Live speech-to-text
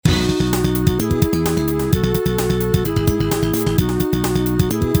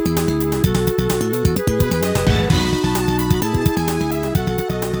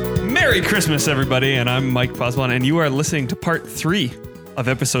Merry Christmas, everybody, and I'm Mike Posbon, and you are listening to part 3 of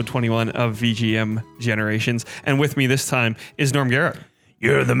episode 21 of VGM Generations. And with me this time is Norm Garrett.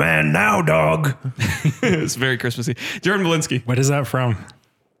 You're the man now, dog. It's very Christmassy. Jordan Belinsky. What is that from?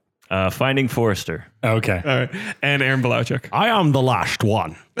 Finding Forrester. Okay. All right. And Aaron Belauchuk. I am the last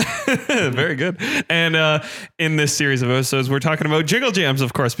one. Very good. And in this series of episodes, we're talking about Jingle Jams,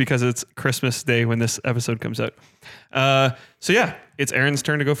 of course, because it's Christmas Day when this episode comes out. So yeah, it's Aaron's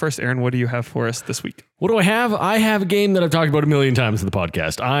turn to go first. Aaron, what do you have for us this week? What do I have? I have a game that I've talked about a million times in the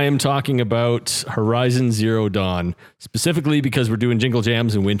podcast. I am talking about Horizon Zero Dawn, specifically because we're doing Jingle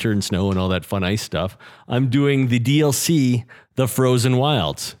Jams and winter and snow and all that fun ice stuff. I'm doing the DLC, The Frozen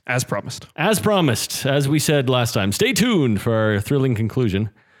Wilds. As promised. As promised, as we said last time. Stay tuned for our thrilling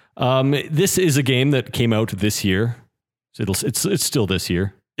conclusion. This is a game that came out this year. It's still this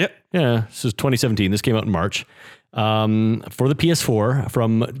year. Yep. Yeah, this is 2017. This came out in March. For the PS4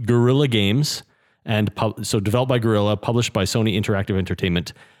 from Guerrilla Games, and so developed by Guerrilla, published by Sony Interactive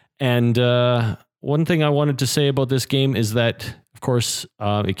Entertainment. And one thing I wanted to say about this game is that, of course,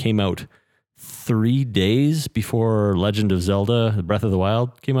 it came out 3 days before Legend of Zelda: Breath of the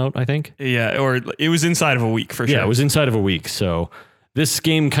Wild came out, I think. Yeah, or it was inside of a week for sure. Yeah, it was inside of a week. So this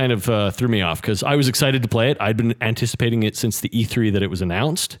game kind of threw me off because I was excited to play it. I'd been anticipating it since the E3 that it was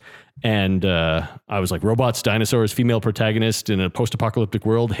announced. And I was like, robots, dinosaurs, female protagonist in a post-apocalyptic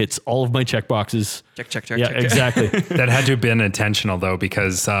world hits all of my checkboxes. Check. Yeah, exactly. That had to have been intentional, though,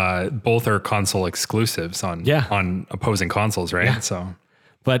 because both are console exclusives on opposing consoles, right? Yeah. So,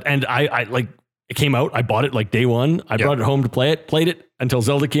 And I like, it came out. I bought it like day one. I brought it home to play it, played it until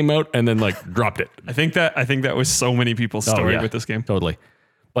Zelda came out, and then like dropped it. I think that was so many people's story with this game. Totally.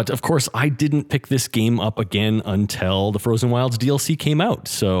 But of course, I didn't pick this game up again until the Frozen Wilds DLC came out.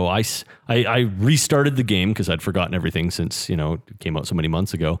 So I restarted the game because I'd forgotten everything since, it came out so many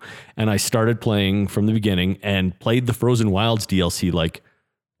months ago. And I started playing from the beginning and played the Frozen Wilds DLC like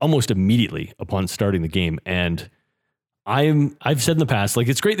almost immediately upon starting the game. And I've said in the past, like,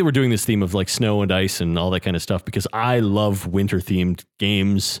 it's great that we're doing this theme of like snow and ice and all that kind of stuff because I love winter themed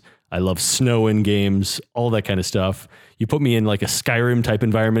games. I love snow in games, all that kind of stuff. You put me in like a Skyrim type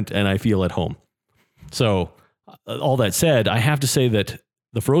environment and I feel at home. So all that said, I have to say that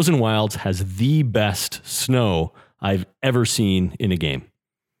the Frozen Wilds has the best snow I've ever seen in a game.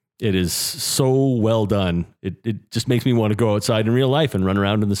 It is so well done. It just makes me want to go outside in real life and run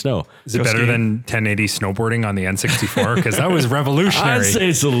around in the snow. is it better than 1080 snowboarding on the N64? Because that was revolutionary. I'd say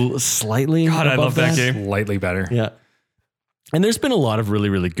it's slightly God, I above love that game. Slightly better. Yeah. And there's been a lot of really,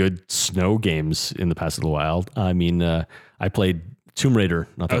 really good snow games in the past little while. I mean, I played Tomb Raider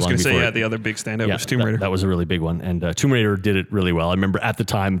not that long before. I was going to say, the other big standout was Tomb Raider. That was a really big one. And Tomb Raider did it really well. I remember at the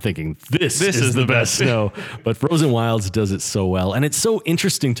time thinking, this is the best snow. But Frozen Wilds does it so well. And it's so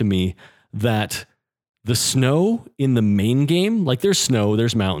interesting to me that the snow in the main game, like there's snow,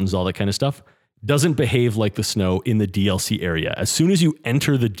 there's mountains, all that kind of stuff, doesn't behave like the snow in the DLC area. As soon as you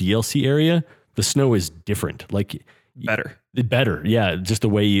enter the DLC area, the snow is different. Like better. Yeah. Just the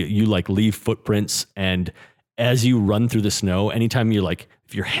way you like leave footprints, and as you run through the snow, anytime you like,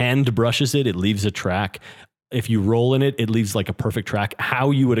 if your hand brushes it, it leaves a track. If you roll in it, it leaves like a perfect track,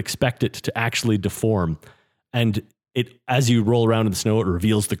 how you would expect it to actually deform. And as you roll around in the snow, it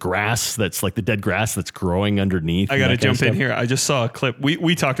reveals the grass that's like the dead grass that's growing underneath. I got to jump in here. I just saw a clip.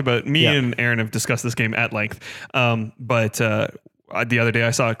 We talked about, and Aaron have discussed this game at length. But the other day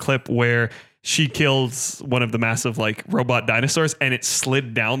I saw a clip where she kills one of the massive like robot dinosaurs and it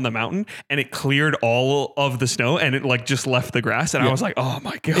slid down the mountain and it cleared all of the snow and it like just left the grass. And I was like, oh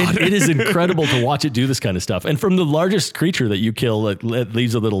my God. It is incredible to watch it do this kind of stuff. And from the largest creature that you kill that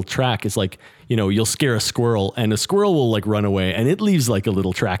leaves a little track, it's like, you'll scare a squirrel and a squirrel will like run away and it leaves like a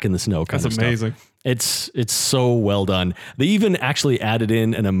little track in the snow. That's amazing. It's so well done. They even actually added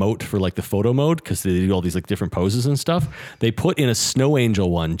in an emote for like the photo mode because they do all these like different poses and stuff. They put in a snow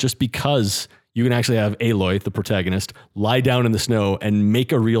angel one just because you can actually have Aloy, the protagonist, lie down in the snow and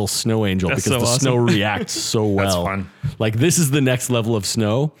make a real snow angel. That's because so the awesome. snow reacts so well. That's fun. Like this is the next level of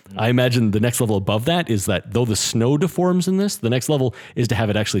snow. I imagine the next level above that is that though the snow deforms in this, the next level is to have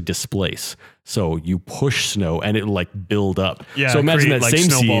it actually displace. So you push snow and it'll like build up. Yeah. So imagine that like same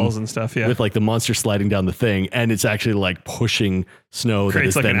snowballs scene and stuff. Yeah. with like the monster sliding down the thing and it's actually like pushing snow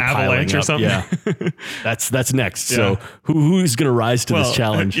Creates that is like then an avalanche piling or up. something. Yeah. That's next. Yeah. So who's going to rise to this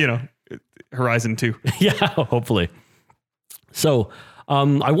challenge? Horizon 2. Yeah, hopefully. So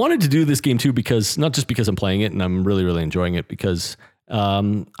I wanted to do this game too because not just because I'm playing it and I'm really, really enjoying it, because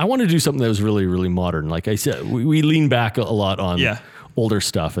I wanted to do something that was really, really modern. Like I said, we lean back a lot on older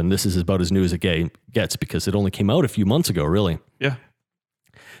stuff, and this is about as new as it gets because it only came out a few months ago, really. Yeah.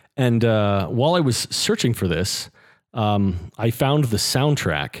 And while I was searching for this, I found the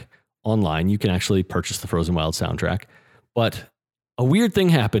soundtrack online. You can actually purchase the Frozen Wild soundtrack. But a weird thing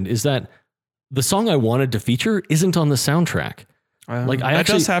happened is that the song I wanted to feature isn't on the soundtrack. That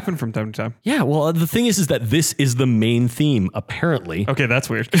does happen from time to time. Yeah, well, the thing is that this is the main theme, apparently. Okay, that's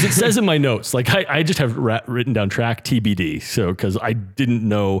weird. It says in my notes, like I just have written down track TBD, so because I didn't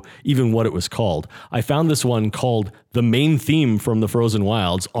know even what it was called. I found this one called The Main Theme from the Frozen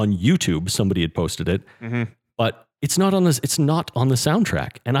Wilds on YouTube. Somebody had posted it, but it's not on this. It's not on the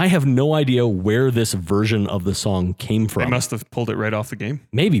soundtrack, and I have no idea where this version of the song came from. They must have pulled it right off the game.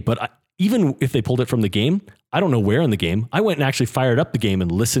 Maybe, but even if they pulled it from the game, I don't know where in the game. I went and actually fired up the game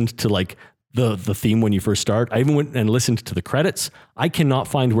and listened to like the theme when you first start. I even went and listened to the credits. I cannot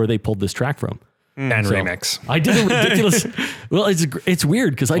find where they pulled this track from. And remix. I did a ridiculous. Well, it's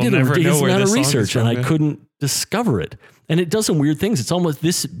weird because I did a ridiculous amount of research and I couldn't discover it. And it does some weird things. It's almost,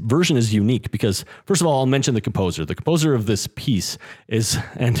 this version is unique because, first of all, I'll mention the composer. The composer of this piece is,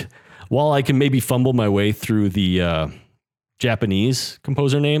 and while I can maybe fumble my way through the Japanese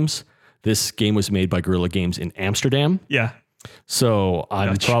composer names, this game was made by Guerrilla Games in Amsterdam. Yeah. So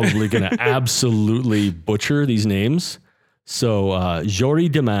I'm probably going to absolutely butcher these names. So Jory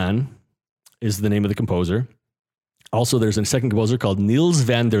de Man is the name of the composer. Also, there's a second composer called Niels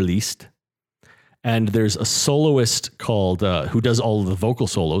van der Leest. And there's a soloist called, who does all of the vocal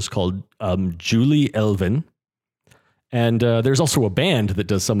solos, called Julie Elvin. And there's also a band that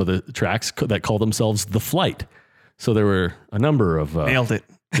does some of the tracks that call themselves The Flight. So there were a number of... Nailed it.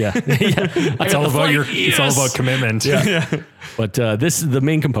 Yeah. It's all about it's all about commitment. Yeah. But the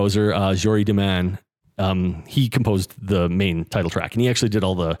main composer, Jory de Man, he composed the main title track, and he actually did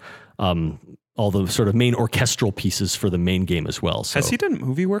all the sort of main orchestral pieces for the main game as well. So has he done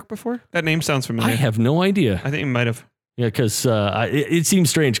movie work before? That name sounds familiar. I have no idea. I think he might have. Yeah, because it seems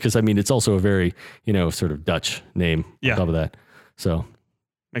strange because I mean it's also a very sort of Dutch name on top of that. So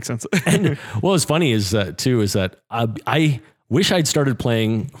makes sense. And what was funny is that I wish I'd started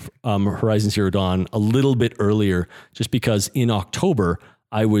playing Horizon Zero Dawn a little bit earlier, just because in October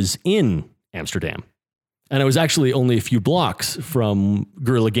I was in Amsterdam, and I was actually only a few blocks from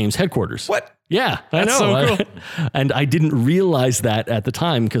Guerrilla Games headquarters. What? Yeah, That's I know. so cool. And I didn't realize that at the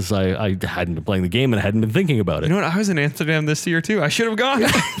time because I hadn't been playing the game and I hadn't been thinking about it. You know what? I was in Amsterdam this year too. I should have gone.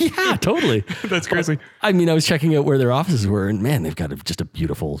 Yeah, totally. That's crazy. I mean, I was checking out where their offices were, and man, they've got just a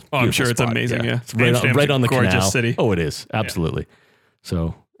beautiful. Oh, I'm sure spot. it's amazing. Yeah, It's right on the gorgeous canal. city. Oh, it is absolutely.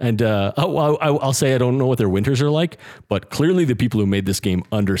 So, and I'll say I don't know what their winters are like, but clearly the people who made this game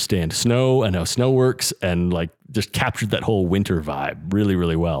understand snow and how snow works, and like just captured that whole winter vibe really,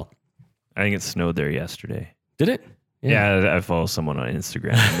 really well. I think it snowed there yesterday. Did it? Yeah, I follow someone on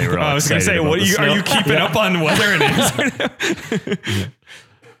Instagram. And they were all I was going to say, excited about the are snow. you keeping up on weather and Instagram?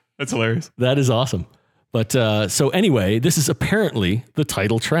 That's hilarious. That is awesome. But so anyway, this is apparently the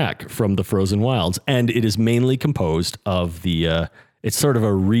title track from the Frozen Wilds, and it is mainly composed of the. It's sort of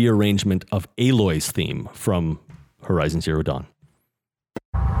a rearrangement of Aloy's theme from Horizon Zero Dawn.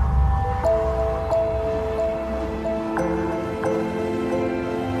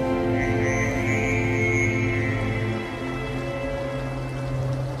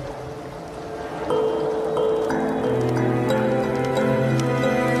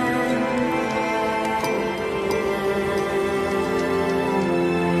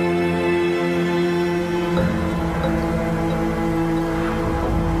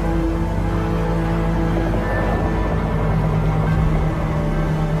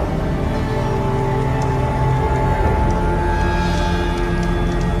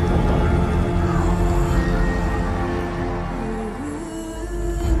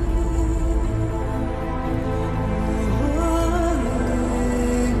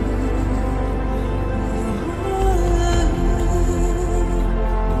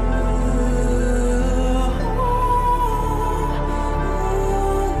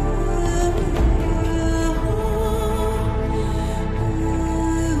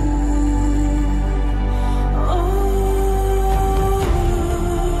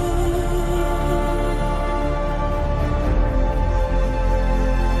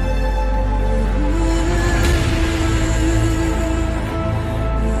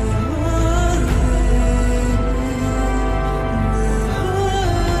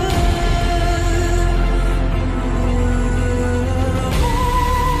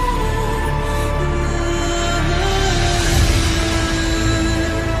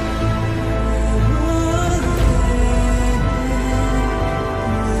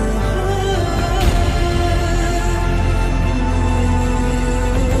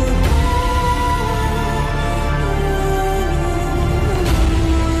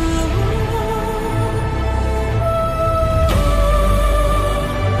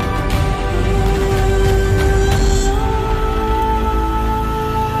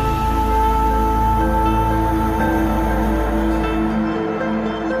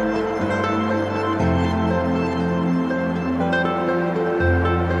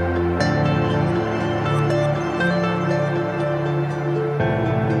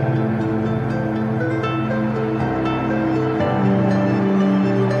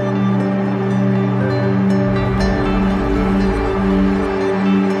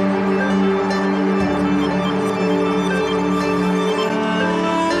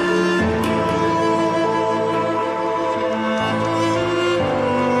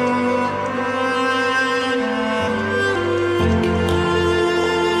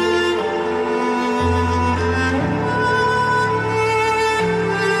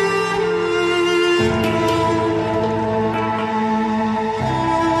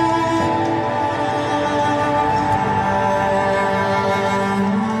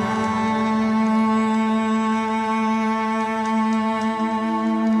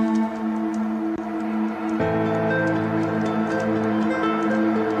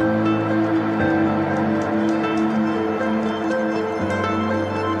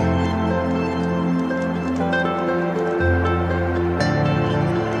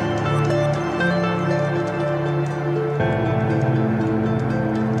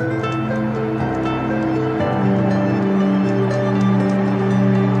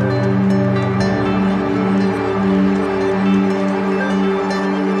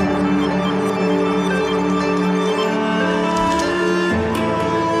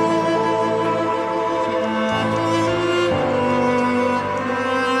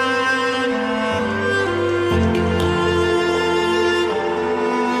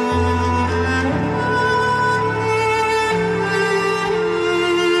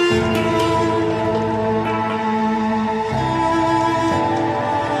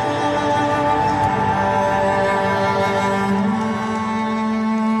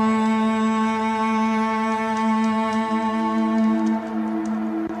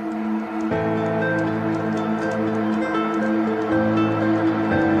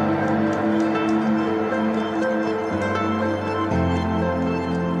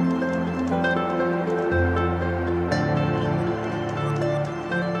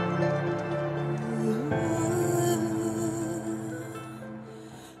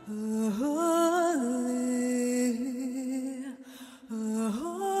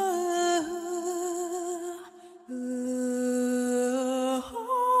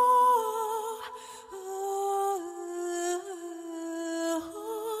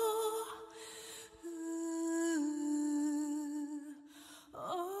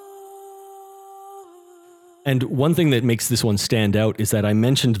 And one thing that makes this one stand out is that I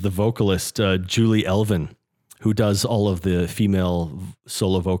mentioned the vocalist, Julie Elvin, who does all of the female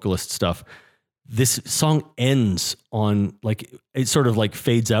solo vocalist stuff. This song ends on like, it sort of like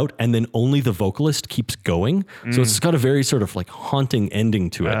fades out and then only the vocalist keeps going. So it's got a very sort of like haunting ending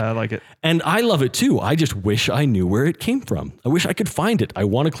to it. I like it. And I love it too. I just wish I knew where it came from. I wish I could find it. I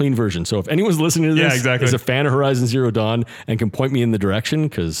want a clean version. So if anyone's listening to this is a fan of Horizon Zero Dawn and can point me in the direction,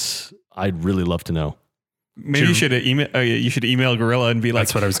 because I'd really love to know. Maybe you should email Gorilla and be like,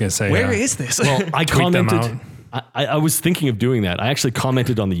 that's what I was going to say. Where is this? Well, I commented. I was thinking of doing that. I actually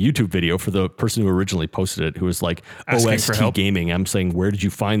commented on the YouTube video for the person who originally posted it, who was like, asking for OST help. Gaming. I'm saying, where did you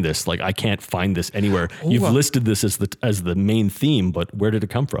find this? Like, I can't find this anywhere. You've listed this as the main theme, but where did it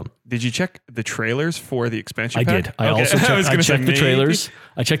come from? Did you check the trailers for the expansion I pack? did. I also checked the trailers.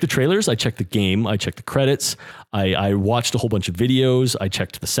 I checked the trailers. I checked the game. I checked the credits. I watched a whole bunch of videos. I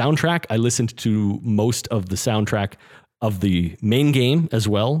checked the soundtrack. I listened to most of the soundtrack of the main game as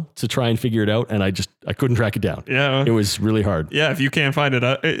well to try and figure it out. And I couldn't track it down. Yeah. It was really hard. Yeah. If you can't find it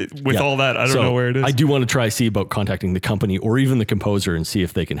with all that, I don't know where it is. I do want to see about contacting the company or even the composer and see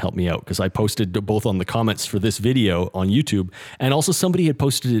if they can help me out. Cause I posted both on the comments for this video on YouTube, and also somebody had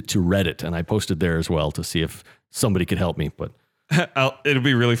posted it to Reddit, and I posted there as well to see if somebody could help me. But it'll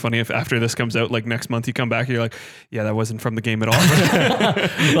be really funny if after this comes out, like next month, you come back and you're like, yeah, that wasn't from the game at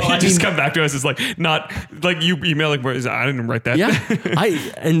all. Well, just come back to us. It's like, not like you email like, I didn't write that. Yeah.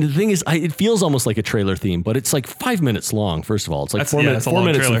 And the thing is, it feels almost like a trailer theme, but it's like 5 minutes long. First of all, it's like 4 minutes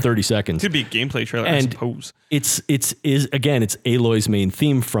and 30 seconds. It could be a gameplay trailer, I suppose. It's Aloy's main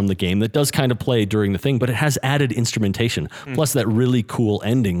theme from the game that does kind of play during the thing, but it has added instrumentation. Plus that really cool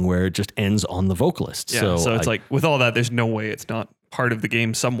ending where it just ends on the vocalist. Yeah, so it's like with all that, there's no way it's not part of the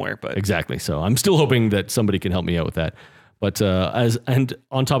game somewhere. But exactly. So I'm still hoping that somebody can help me out with that. But and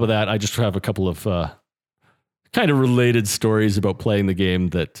on top of that, I just have a couple of kind of related stories about playing the game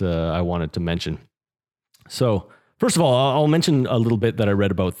that I wanted to mention. So first of all, I'll mention a little bit that I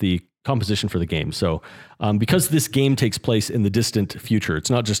read about the composition for the game. So because this game takes place in the distant future, it's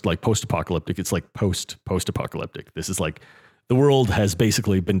not just like post-apocalyptic, it's like post-apocalyptic. This is like the world has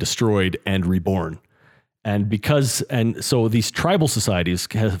basically been destroyed and reborn. And so these tribal societies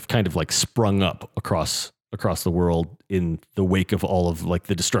have kind of like sprung up across the world in the wake of all of like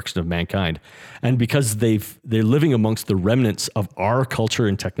the destruction of mankind. And because they're living amongst the remnants of our culture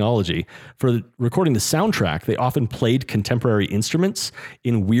and technology, for recording the soundtrack, they often played contemporary instruments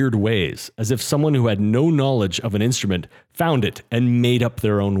in weird ways, as if someone who had no knowledge of an instrument found it and made up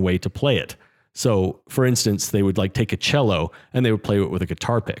their own way to play it. So for instance, they would like take a cello and they would play it with a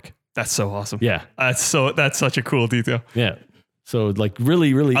guitar pick. That's so awesome. Yeah. That's such a cool detail. Yeah. So like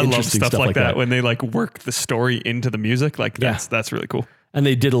really, really interesting stuff like that when they like work the story into the music. Like that's really cool. And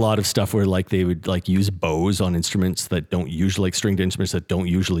they did a lot of stuff where like they would like use bows on instruments that don't usually, like stringed instruments that don't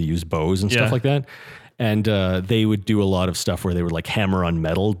usually use bows and stuff like that. And they would do a lot of stuff where they would like hammer on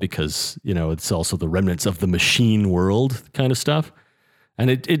metal because, you know, it's also the remnants of the machine world kind of stuff. And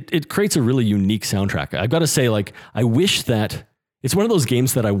it creates a really unique soundtrack. I've got to say, like, I wish that it's one of those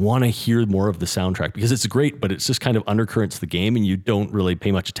games that I want to hear more of the soundtrack because it's great, but it's just kind of undercurrents the game and you don't really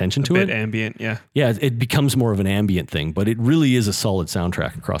pay much attention to it. A bit ambient, yeah. Yeah, it becomes more of an ambient thing, but it really is a solid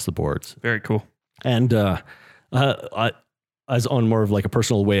soundtrack across the boards. Very cool. And as on more of like a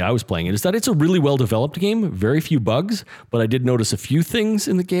personal way I was playing it, is that it's a really well-developed game, very few bugs, but I did notice a few things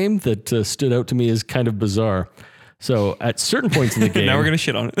in the game that stood out to me as kind of bizarre. So at certain points in the game, now we're gonna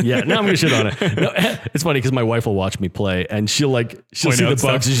shit on it. Yeah, now I'm gonna shit on it. No, it's funny because my wife will watch me play and she'll see the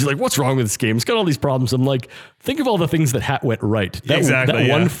bugs and she's like, "What's wrong with this game? It's got all these problems." I'm like, "Think of all the things that went right. That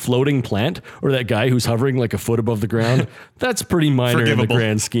one floating plant or that guy who's hovering like a foot above the ground. That's pretty minor in the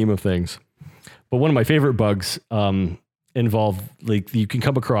grand scheme of things." But one of my favorite bugs involve like you can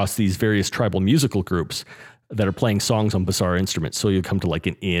come across these various tribal musical groups that are playing songs on bizarre instruments. So you come to like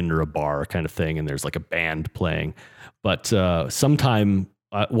an inn or a bar kind of thing, and there's like a band playing. But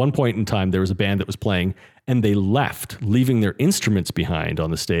at one point in time, there was a band that was playing, and they left, leaving their instruments behind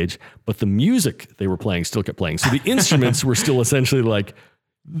on the stage. But the music they were playing still kept playing. So the instruments were still essentially like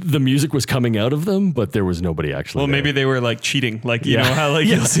the music was coming out of them, but there was nobody actually. Well, maybe they were like cheating. Like, you know how like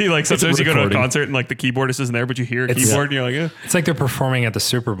you'll see like sometimes you go to a concert and like the keyboardist isn't there, but you hear a keyboard and you're like, It's like they're performing at the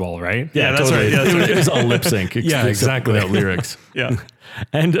Super Bowl, right? Yeah, that's totally right. Yeah, it was all lip sync. Yeah, exactly. Without lyrics. Yeah.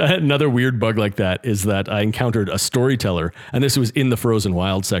 And another weird bug like that is that I encountered a storyteller, and this was in the Frozen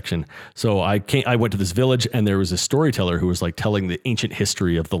Wild section. So I went to this village, and there was a storyteller who was like telling the ancient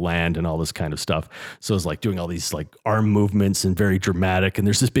history of the land and all this kind of stuff. So it was like doing all these like arm movements and very dramatic. And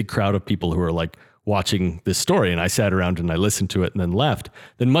there's this big crowd of people who are like watching this story. And I sat around and I listened to it and then left.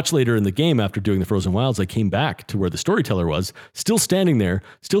 Then much later in the game, after doing the Frozen Wilds, I came back to where the storyteller was, still standing there,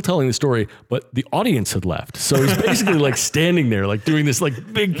 still telling the story, but the audience had left. So he's basically like standing there, like doing this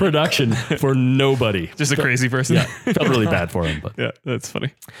like big production for nobody. Just a crazy person. Yeah, felt really bad for him. But yeah, that's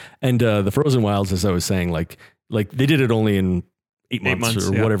funny. And the Frozen Wilds, as I was saying, like they did it only in 8 months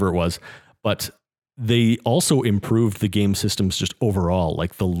or whatever it was, but they also improved the game systems just overall.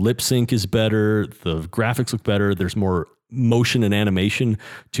 Like the lip sync is better, the graphics look better, there's more motion and animation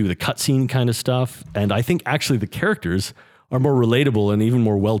to the cutscene kind of stuff. And I think actually the characters are more relatable and even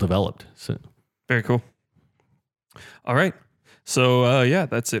more well developed. So very cool. All right. So yeah,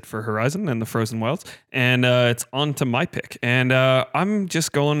 that's it for Horizon and the Frozen Wilds. And it's on to my pick. And I'm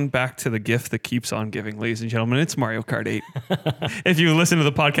just going back to the gift that keeps on giving, ladies and gentlemen. It's Mario Kart 8. If you listen to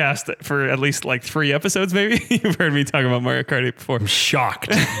the podcast for at least like 3 episodes, maybe, you've heard me talk about Mario Kart 8 before. I'm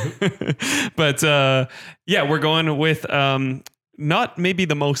shocked. But yeah, we're going with not maybe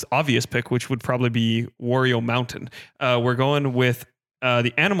the most obvious pick, which would probably be Wario Mountain. We're going with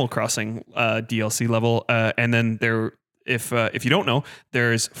the Animal Crossing DLC level. And then if you don't know,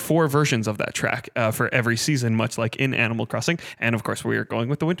 there's 4 versions of that track for every season, much like in Animal Crossing. And of course, we are going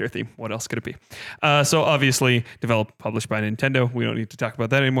with the winter theme. What else could it be? So obviously developed, published by Nintendo. We don't need to talk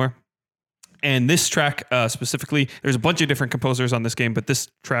about that anymore. And this track specifically, there's a bunch of different composers on this game, but this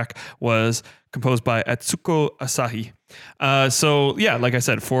track was composed by Atsuko Asahi. So yeah, like I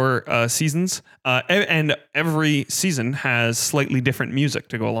said, 4 seasons, and every season has slightly different music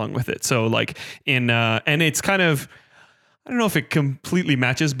to go along with it. So like and it's kind of, I don't know if it completely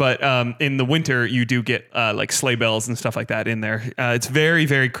matches, but in the winter you do get like sleigh bells and stuff like that in there. It's very,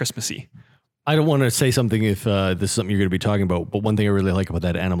 very Christmassy. I don't want to say something if this is something you're going to be talking about, but one thing I really like about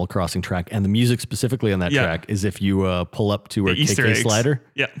that Animal Crossing track and the music specifically on that track is if you pull up to where KK Slider.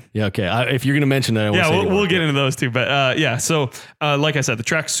 Yeah. Yeah. Okay. If you're going to mention that, I won't say anymore. We'll get into those too. But yeah, so like I said, the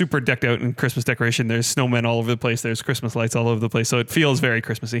track's super decked out in Christmas decoration. There's snowmen all over the place. There's Christmas lights all over the place. So it feels very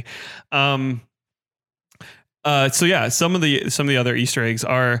Christmassy. So yeah, some of the other Easter eggs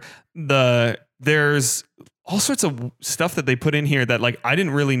are there's all sorts of stuff that they put in here that like I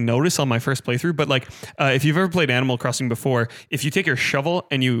didn't really notice on my first playthrough, but like if you've ever played Animal Crossing before, if you take your shovel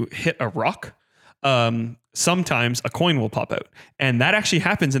and you hit a rock, sometimes a coin will pop out, and that actually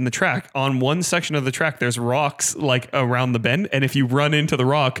happens in the track. On one section of the track, there's rocks like around the bend, and if you run into the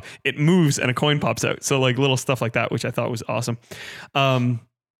rock, it moves and a coin pops out. So like little stuff like that, which I thought was awesome.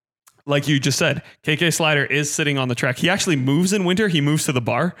 Like you just said, KK Slider is sitting on the track. He actually moves in winter. He moves to the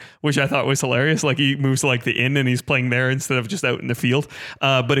bar, which I thought was hilarious. Like he moves to like the inn and he's playing there instead of just out in the field.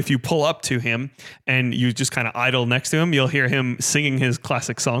 But if you pull up to him and you just kind of idle next to him, you'll hear him singing his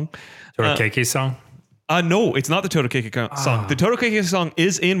classic song. Or a KK song? No, it's not the Totokeke song. The Totokeke song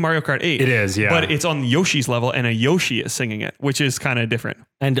is in Mario Kart 8. It is, yeah. But it's on Yoshi's level, and a Yoshi is singing it, which is kind of different.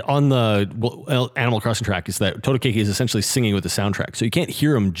 And on the Animal Crossing track is that Totokeke is essentially singing with the soundtrack. So you can't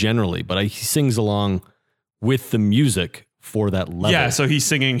hear him generally, but he sings along with the music for that level. Yeah, so he's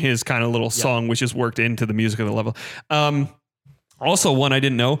singing his kind of little song, which is worked into the music of the level. Also, one I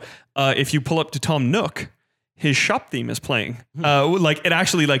didn't know, if you pull up to Tom Nook, his shop theme is playing. Like it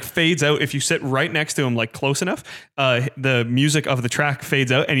actually like fades out if you sit right next to him, like close enough. The music of the track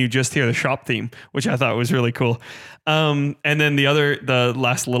fades out, and you just hear the shop theme, which I thought was really cool. And then the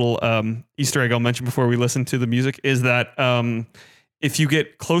last little Easter egg I'll mention before we listen to the music is that if you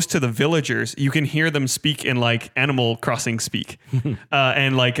get close to the villagers, you can hear them speak in like Animal Crossing speak,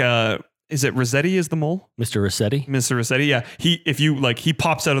 and like. Is it Rossetti is the mole? Mr. Rossetti? Mr. Rossetti, yeah. He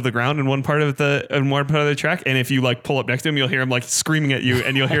pops out of the ground in one part of the track, and if you like pull up next to him, you'll hear him like screaming at you,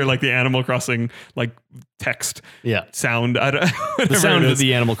 and you'll hear like the Animal Crossing like text sound. The sound that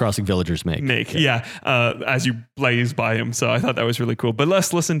the Animal Crossing villagers make. As you blaze by him. So I thought that was really cool. But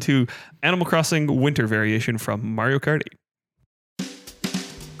let's listen to Animal Crossing Winter Variation from Mario Kart 8.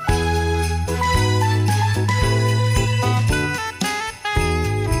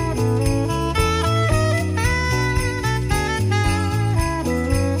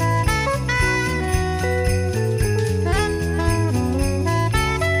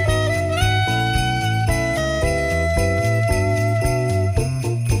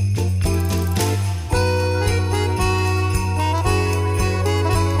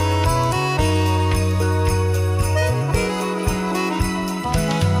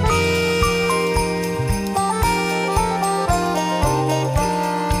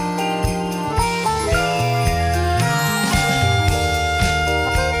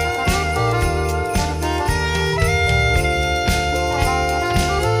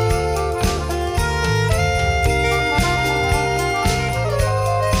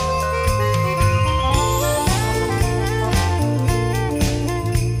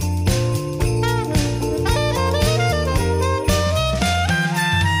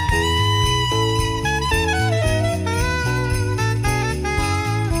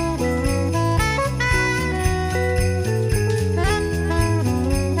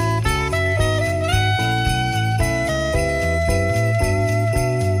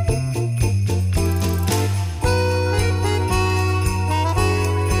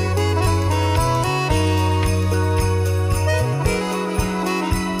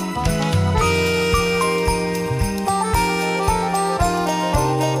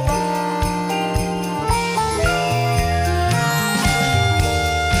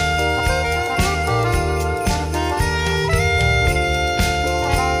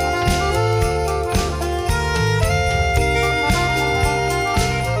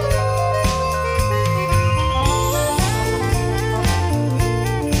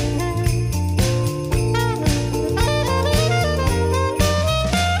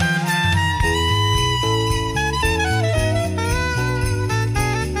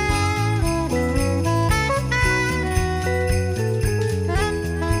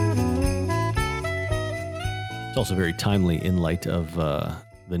 It's also very timely in light of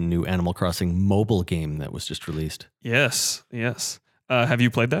the new Animal Crossing mobile game that was just released. Yes. Have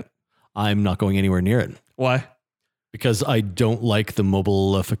you played that? I'm not going anywhere near it. Why? Because I don't like the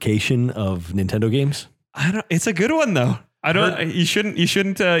mobileification of Nintendo games. It's a good one though. You shouldn't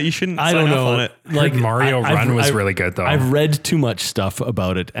I sign don't know. off on it. Like Mario Run was really good though. I've read too much stuff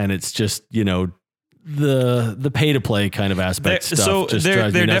about it, and it's just, the pay to play kind of aspect stuff. So just there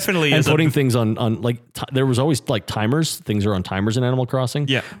drives me nuts. definitely and is putting things on like there was always like timers. Things are on timers in Animal Crossing.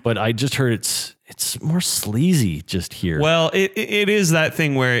 Yeah. But I just heard it's more sleazy just here. Well, it is that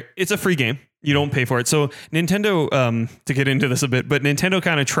thing where it's a free game. You don't pay for it. So Nintendo, to get into this a bit, but Nintendo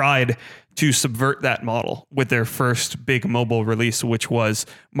kind of tried to subvert that model with their first big mobile release, which was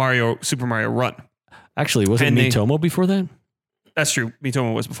Super Mario Run. Actually, wasn't Miitomo before that? That's true.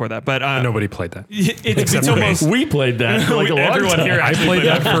 Miitomo was before that, but nobody played that. We played that. Like a long everyone time. here I played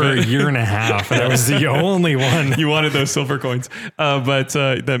that for a year and a half, and I was the only one. You wanted those silver coins, but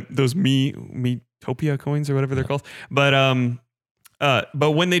those Miitopia coins or whatever they're called.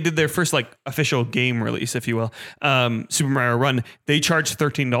 But when they did their first like official game release, if you will, Super Mario Run, they charged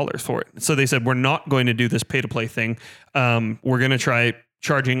 $13 for it. So they said, we're not going to do this pay to play thing. We're going to try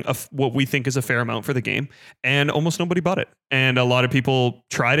charging what we think is a fair amount for the game. And almost nobody bought it. And a lot of people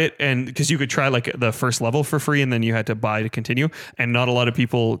tried it, and because you could try like the first level for free and then you had to buy to continue, and not a lot of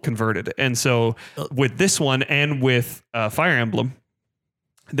people converted. And so with this one and with Fire Emblem,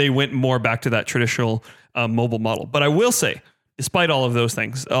 they went more back to that traditional mobile model. But I will say, despite all of those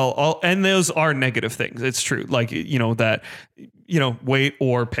things, and those are negative things. It's true. Like, that, wait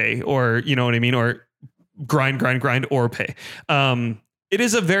or pay, or, you know what I mean? Or grind or pay. It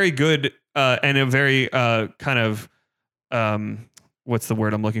is a very good and a very kind of, what's the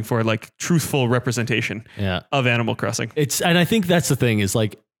word I'm looking for? Like truthful representation of Animal Crossing. And I think that's the thing is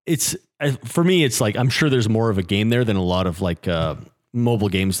like, for me, it's like, I'm sure there's more of a game there than a lot of like, mobile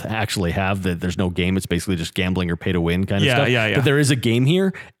games actually have. That there's no game. It's basically just gambling or pay to win kind of stuff. Yeah. But there is a game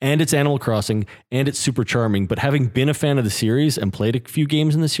here, and it's Animal Crossing, and it's super charming. But having been a fan of the series and played a few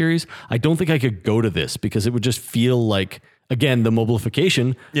games in the series, I don't think I could go to this because it would just feel like, again, the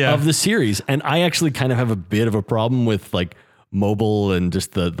mobileification of the series. And I actually kind of have a bit of a problem with like mobile and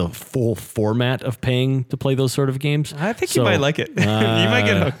just the full format of paying to play those sort of games. I think you might like it. You might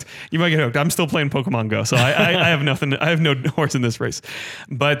get hooked. I'm still playing Pokemon Go, so I have nothing. I have no horse in this race.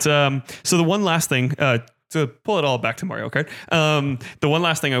 But so the one last thing, to pull it all back to Mario Kart, the one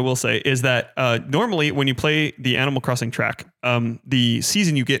last thing I will say is that normally when you play the Animal Crossing track, the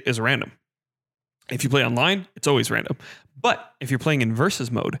season you get is random. If you play online, it's always random. But if you're playing in versus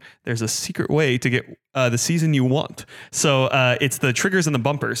mode, there's a secret way to get the season you want. So it's the triggers and the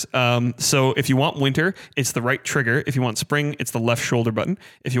bumpers. So if you want winter, it's the right trigger. If you want spring, it's the left shoulder button.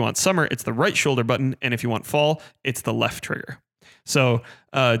 If you want summer, it's the right shoulder button. And if you want fall, it's the left trigger. So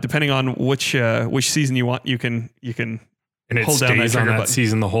depending on which season you want, you can and it hold down that stays on trigger that button.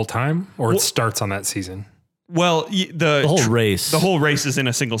 Season the whole time, or it starts on that season. Well, the whole race is in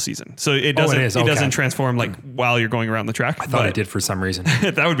a single season, so it doesn't it doesn't transform like while you're going around the track. I thought it did for some reason.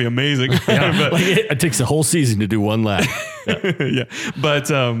 That would be amazing. But, it takes a whole season to do one lap.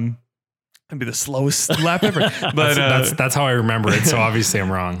 But it'd be the slowest lap ever. But that's how I remember it. So obviously I'm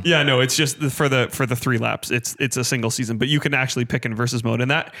wrong. Yeah, no, it's just for the 3 laps. It's a single season, but you can actually pick in versus mode,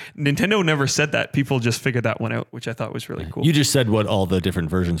 and that Nintendo never said that. People just figured that one out, which I thought was really cool. You just said what all the different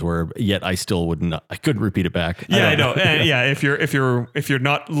versions were, yet I still wouldn't. I couldn't repeat it back. Yeah, I know. If you're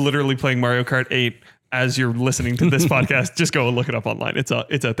not literally playing Mario Kart 8 as you're listening to this podcast, just go and look it up online. It's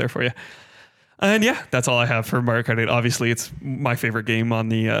out there for you. And yeah, that's all I have for Mario Kart 8. Obviously, it's my favorite game on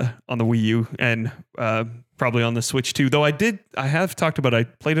the Wii U and probably on the Switch too. Though I have talked about I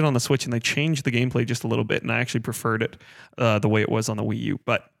played it on the Switch and they changed the gameplay just a little bit, and I actually preferred it the way it was on the Wii U.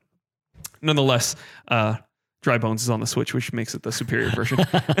 But nonetheless, Dry Bones is on the Switch, which makes it the superior version.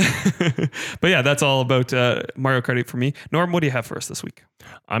 But yeah, that's all about Mario Kart 8 for me. Norm, what do you have for us this week?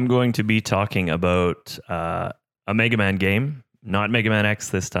 I'm going to be talking about a Mega Man game. Not Mega Man X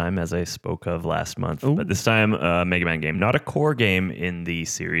this time, as I spoke of last month, but this time a Mega Man game. Not a core game in the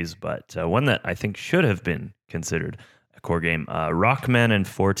series, but one that I think should have been considered a core game. Rockman and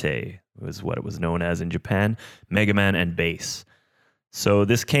Forte was what it was known as in Japan. Mega Man and Bass. So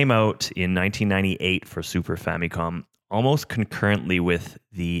this came out in 1998 for Super Famicom, almost concurrently with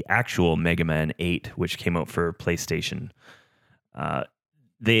the actual Mega Man 8, which came out for PlayStation.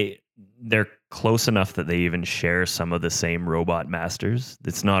 They're close enough that they even share some of the same robot masters.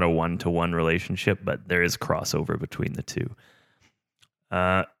 It's not a one-to-one relationship, but there is crossover between the two.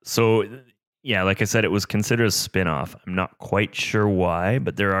 So Yeah, like I said, it was considered a spin-off. I'm not quite sure why,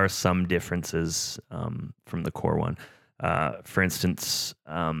 but there are some differences from the core one. For instance,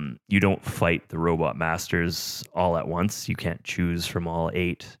 you don't fight the robot masters all at once. You can't choose from all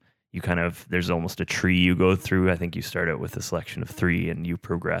 8. There's almost a tree you go through. I think you start out with a selection of 3 and you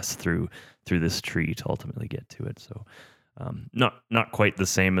progress through this tree to ultimately get to it. So not quite the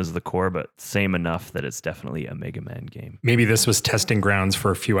same as the core, but same enough that it's definitely a Mega Man game. Maybe this was testing grounds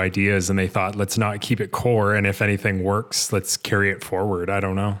for a few ideas and they thought, let's not keep it core. And if anything works, let's carry it forward. I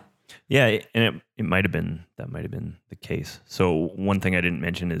don't know. Yeah, and it might have been the case. So one thing I didn't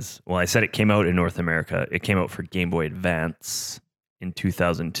mention is, well, I said it came out in North America. It came out for Game Boy Advance in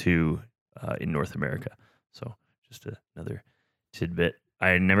 2002 in North America. So just another tidbit.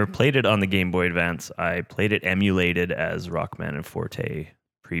 I never played it on the Game Boy Advance. I played it emulated as Rockman and Forte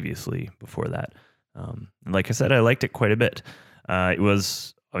previously before that. And like I said, I liked it quite a bit. It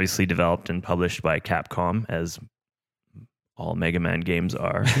was obviously developed and published by Capcom, as all Mega Man games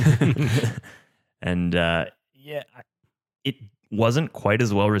are. And it wasn't quite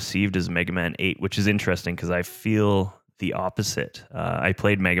as well received as Mega Man 8, which is interesting because I feel the opposite. I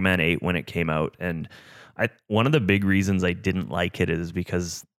played Mega Man 8 when it came out, and one of the big reasons I didn't like it is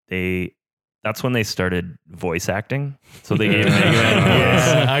because that's when they started voice acting. So they gave Mega Man voice.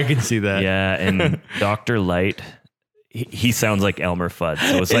 Yeah, I can see that. Yeah, and Dr. Light, he sounds like Elmer Fudd.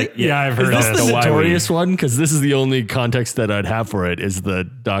 So it's like, I've heard Is this this. the notorious one? Because this is the only context that I'd have for it is the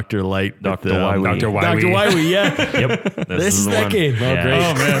Dr. Light. Dr. Wily. Dr. Wily. Dr. Wily, yeah. Yep. This is that one. game. Oh, Yeah. great.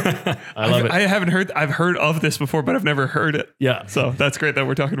 Oh man, I love it. I haven't heard. I've heard of this before, but I've never heard it. Yeah. So that's great that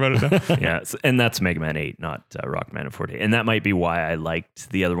we're talking about it now. Yeah, and that's Mega Man 8, not Rockman and Forte. And that might be why I liked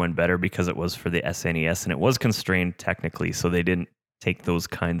the other one better, because it was for the SNES and it was constrained technically, so they didn't take those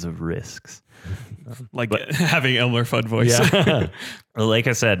kinds of risks. Like having Elmer Fudd voice. Yeah. Like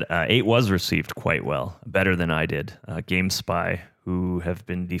I said, 8 was received quite well, better than I did. GameSpy, who have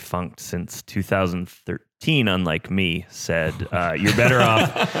been defunct since 2013, unlike me, said you're better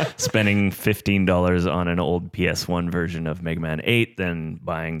off spending $15 on an old PS1 version of Mega Man 8 than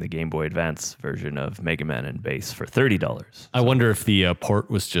buying the Game Boy Advance version of Mega Man and Bass for $30. I wonder if the port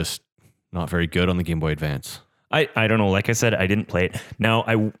was just not very good on the Game Boy Advance. I don't know. Like I said, I didn't play it. Now,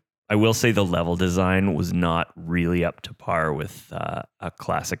 I will say the level design was not really up to par with a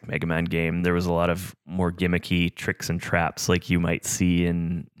classic Mega Man game. There was a lot of more gimmicky tricks and traps like you might see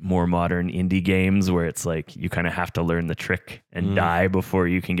in more modern indie games, where it's like you kind of have to learn the trick and die before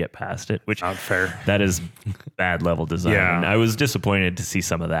you can get past it, which Not fair. that is bad level design. Yeah. And I was disappointed to see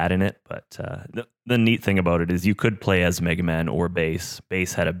some of that in it, but the neat thing about it is you could play as Mega Man or Bass.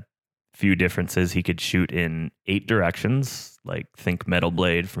 Bass had a few differences. He could shoot in 8 directions, like think Metal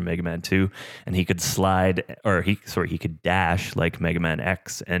Blade from Mega Man 2, and he could he could dash like Mega Man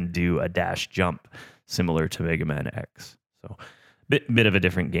X and do a dash jump similar to Mega Man X. So bit of a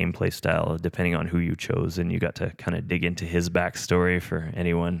different gameplay style depending on who you chose, and you got to kind of dig into his backstory for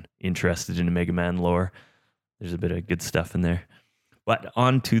anyone interested in Mega Man lore. There's a bit of good stuff in there. But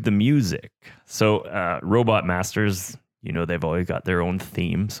on to the music. So Robot Masters, they've always got their own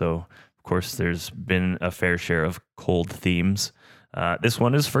theme. So, of course, there's been a fair share of cold themes. This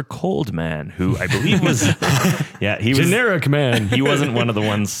one is for Cold Man, who I believe was... he was Generic man. He wasn't one of the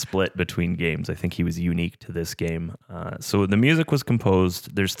ones split between games. I think he was unique to this game. So the music was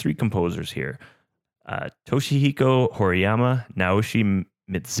composed... There's 3 composers here. Toshihiko Horiyama, Naoshi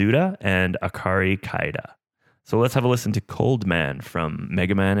Mitsuda, and Akari Kaida. So let's have a listen to Cold Man from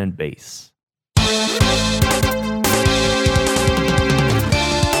Mega Man and Bass.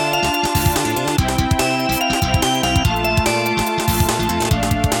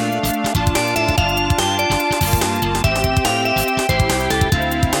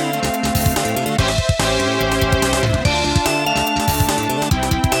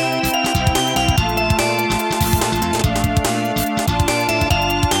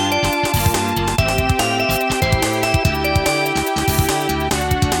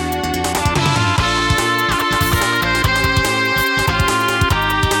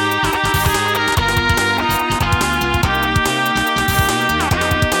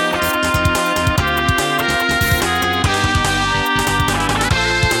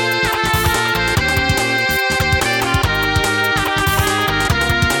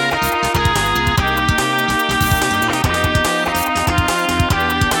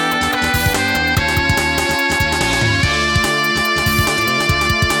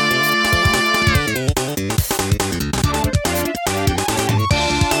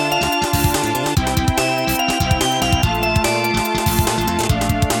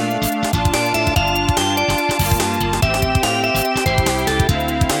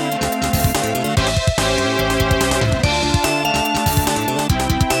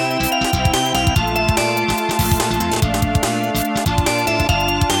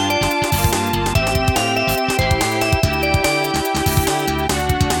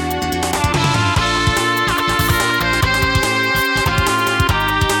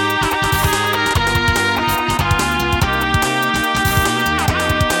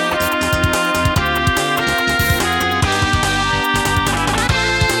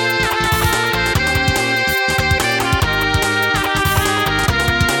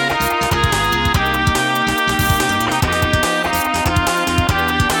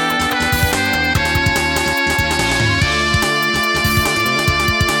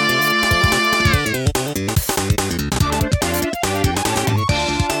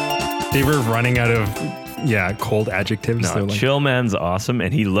 They were running out of cold adjectives. No, Like, Chillman's awesome,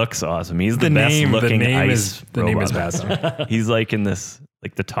 and he looks awesome. He's the best looking ice the name is robot. bastard. He's like in this,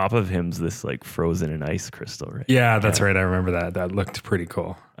 like the top of him's this like frozen in ice crystal, right? Yeah, that's right. I remember that. That looked pretty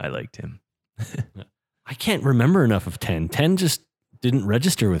cool. I liked him. I can't remember enough of 10. 10 just didn't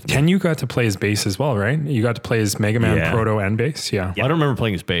register with me. 10, you got to play as bass as well, right? You got to play as Mega Man, Yeah. Proto, and bass. Yeah. I don't remember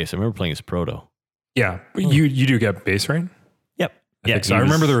playing as bass. I remember playing as Proto. Yeah. But you do get bass, right? Yep. I think so. I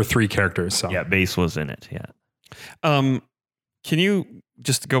remember there were 3 characters. So. Yeah, bass was in it. Yeah. Can you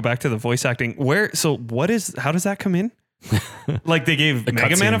just go back to the voice acting? How does that come in? Like they gave The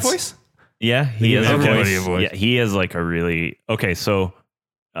Mega Man a cutscenes. voice? Yeah, he has everybody a a voice. voice. Yeah, he has like a really okay. So,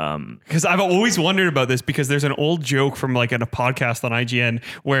 Because I've always wondered about this because there's an old joke from like in a podcast on IGN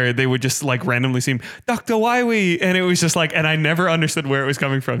where they would just like randomly seem Dr. Wily, and it was just like, and I never understood where it was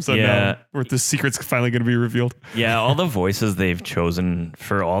coming from. So Yeah. now the secret's finally going to be revealed. yeah, all the voices they've chosen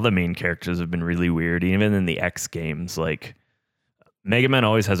for all the main characters have been really weird. Even in the X games, like Mega Man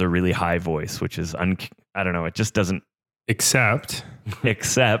always has a really high voice, which is I don't know. It just doesn't. Except.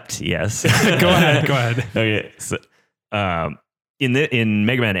 Except yes. Go ahead. Okay. So, in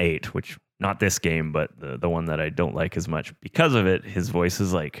Mega Man 8, which not this game, but the one that I don't like as much because of it, his voice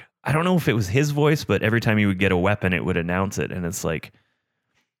is like, I don't know if it was his voice, but every time he would get a weapon, it would announce it. And it's like,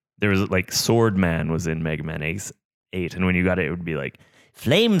 there was like Sword Man was in Mega Man 8. And when you got it, it would be like,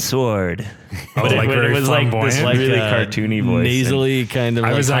 Flame Sword. Oh, But like it very was like this flamboyant? really cartoony voice. Nasally kind of I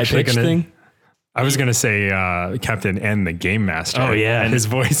like was actually high-pitched gonna- thing. I was going to say Captain N, the Game Master. Oh, yeah. His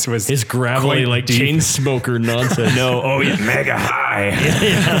voice was His gravelly quite like deep. chain smoker nonsense. No, oh yeah, Mega High.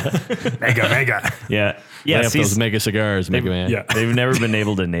 Mega. Yeah. Lay Yeah, up those mega cigars, Mega Man. Yeah. They've never been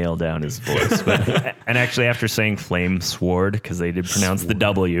able to nail down his voice. But, and actually, after saying Flame Sword, because they did pronounce the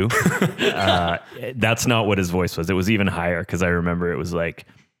W, that's not what his voice was. It was even higher because I remember it was like,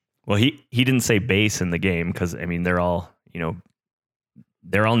 well, he didn't say bass in the game because, I mean, they're all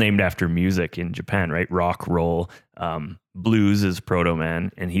named after music in Japan, right? Rock, roll, blues is Proto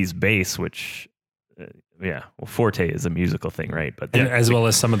Man, and he's bass, which, Forte is a musical thing, right? But And as well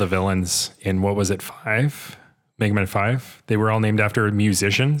as some of the villains in, what was it, 5? Mega Man 5? They were all named after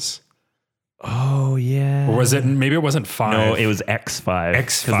musicians. oh yeah, Or was it, maybe it wasn't 5. No, it was X5.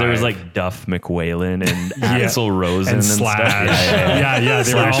 X5. Because there was like Duff McWhalen and Axl Rosen and and Slash. stuff. Yeah. They were all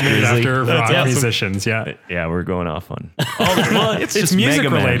Slash named Grizzly. after That's rock awesome. musicians. Yeah. Yeah, we're going off on. Well, it's just music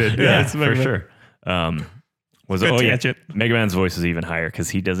Mega Man. related. Yeah, Yeah, it's for Mega Man. sure. Good tangent. Mega Man's voice is even higher because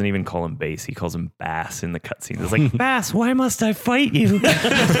he doesn't even call him bass. He calls him Bass in the cutscenes. It's like, Bass, why must I fight you?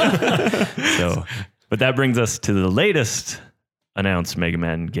 So, but that brings us to the latest announced Mega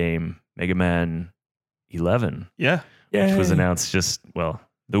Man game, Mega Man 11. Yeah. Which was announced just,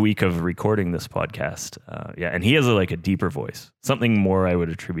 the week of recording this podcast. And he has a deeper voice. Something more I would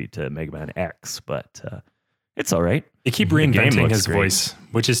attribute to Mega Man X, but it's all right. They keep The game reinventing looks his great. voice,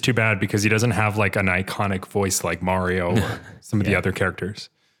 which is too bad because he doesn't have like an iconic voice like Mario or some of the other characters.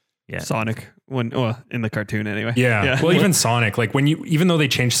 Yeah. Sonic in the cartoon anyway. Yeah. Well, even Sonic, like even though they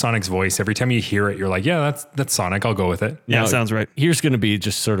changed Sonic's voice, every time you hear it, you're like, yeah, that's Sonic. I'll go with it. Yeah, Now, sounds right. Here's going to be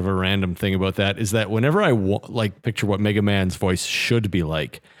just sort of a random thing about that is that whenever I picture what Mega Man's voice should be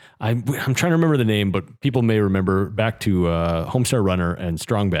like, I'm trying to remember the name, but people may remember back to Homestar Runner and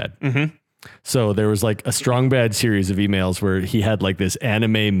Strong Bad. Mm-hmm. So there was like a Strong Bad series of emails where he had like this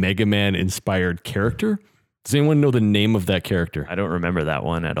anime Mega Man inspired character. Does anyone know the name of that character? I don't remember that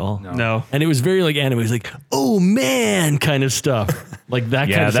one at all. No. And it was very like anime. It was like, oh man, kind of stuff, like that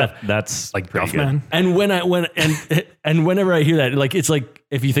kind Yeah, of stuff. that's Like pretty good. Duffman. And and whenever I hear that, like it's like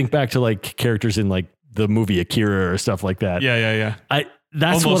if you think back to like characters in like the movie Akira or stuff like that. Yeah.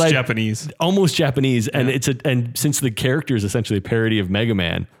 That's Almost what I Japanese. almost Japanese, and and since the character is essentially a parody of Mega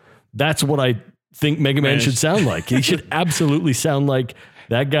Man, that's what I think Mega Man should sound like. He should absolutely sound like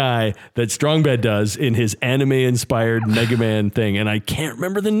that guy that Strong Bad does in his anime-inspired Mega Man thing, and I can't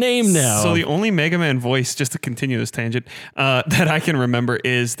remember the name now. So the only Mega Man voice, just to continue this tangent, that I can remember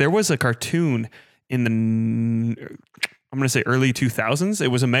is there was a cartoon in the, I'm going to say early 2000s. It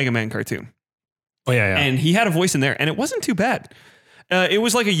was a Mega Man cartoon. Oh yeah. And he had a voice in there, and it wasn't too bad. It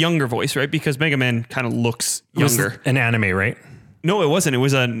was like a younger voice, right? Because Mega Man kind of looks It was younger. an anime, right? No, it wasn't. It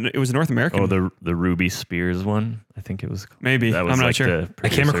was a North American. Oh, the Ruby Spears one, I think it was. Maybe. That was I'm not like sure. the I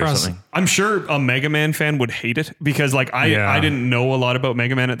came producer or across- something. I'm sure a Mega Man fan would hate it because like I didn't know a lot about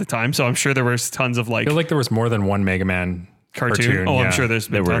Mega Man at the time, so I'm sure there was tons of like I feel like there was more than one Mega Man cartoon. Oh, yeah. I'm sure there's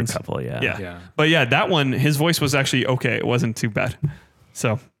There been were a tons. couple, yeah. Yeah. But yeah, that one, his voice was actually okay. It wasn't too bad.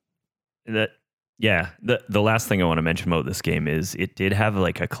 So The last thing I want to mention about this game is it did have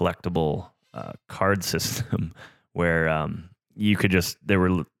like a collectible card system where you could just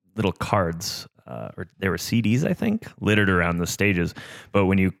little cards, or they were CDs, I think, littered around the stages. But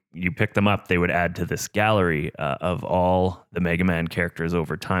when you pick them up, they would add to this gallery of all the Mega Man characters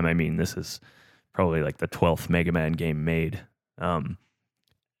over time. I mean, this is probably like the 12th Mega Man game made. And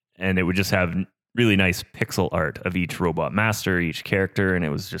it would just have really nice pixel art of each robot master, each character, and it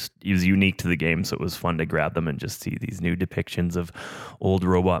was unique to the game, so it was fun to grab them and just see these new depictions of old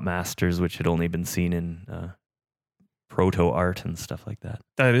robot masters, which had only been seen in proto art and stuff like that.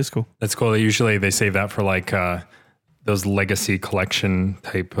 That is cool. That's cool. Usually they save that for like those legacy collection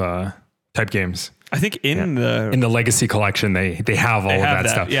type games. I think in the legacy collection they have all of that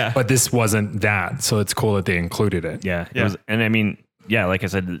stuff. Yeah. But this wasn't that, so it's cool that they included it. Yeah. It was, and I mean, yeah, like I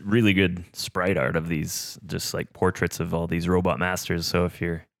said, really good sprite art of these, just like portraits of all these robot masters. So if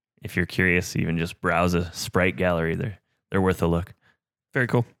you're curious, even just browse a sprite gallery. They're worth a look. Very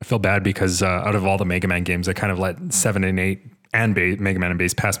cool. I feel bad because out of all the Mega Man games, I kind of let 7 and 8 and Mega Man and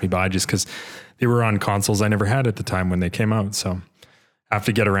Base pass me by just because they were on consoles I never had at the time when they came out. So I have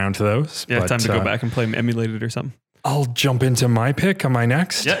to get around to those. Yeah, time to go back and play them emulated or something. I'll jump into my pick. Am I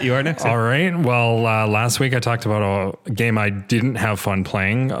next? Yeah, you are next. All right. Well, last week I talked about a game I didn't have fun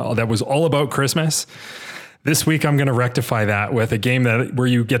playing that was all about Christmas. This week I'm going to rectify that with a game where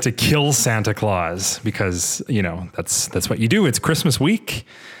you get to kill Santa Claus because, that's what you do. It's Christmas week.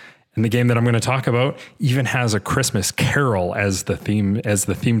 And the game that I'm going to talk about even has a Christmas carol as the theme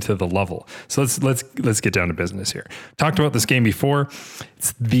to the level. So let's get down to business here. Talked about this game before.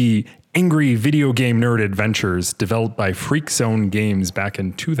 It's the Angry Video Game Nerd Adventures, developed by Freak Zone Games back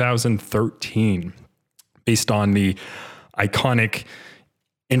in 2013, based on the iconic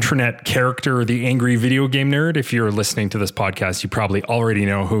intranet character, the Angry Video Game Nerd. If you're listening to this podcast, you probably already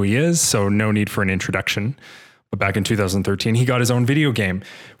know who he is, so no need for an introduction. But back in 2013, he got his own video game,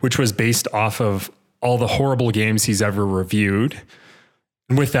 which was based off of all the horrible games he's ever reviewed.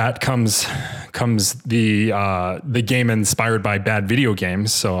 And with that comes the game inspired by bad video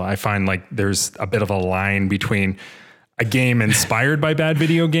games. So I find like there's a bit of a line between a game inspired by bad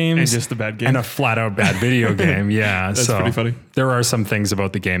video games and just the bad game and a flat out bad video game. Yeah. That's pretty funny. There are some things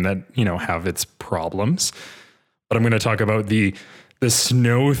about the game that, have its problems, but I'm going to talk about the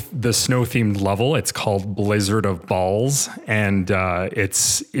snow themed level. It's called Blizzard of Balls, and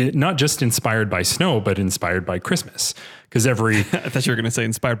it's not just inspired by snow, but inspired by Christmas. Because I thought you were going to say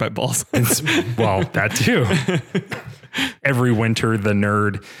inspired by balls. Well, that too. Every winter, the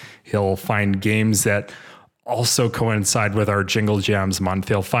nerd, he'll find games that also coincide with our Jingle Jams month.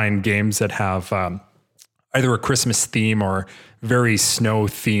 He'll find games that have either a Christmas theme or very snow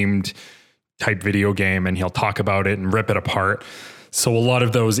themed type video game, and he'll talk about it and rip it apart. So a lot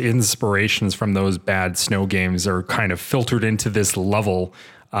of those inspirations from those bad snow games are kind of filtered into this level,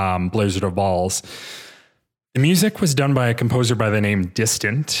 Blizzard of Balls. The music was done by a composer by the name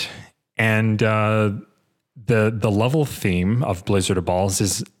Distant, and the level theme of Blizzard of Balls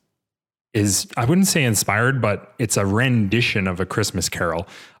is I wouldn't say inspired, but it's a rendition of a Christmas carol.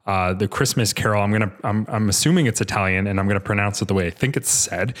 The Christmas carol, I'm assuming it's Italian, and I'm gonna pronounce it the way I think it's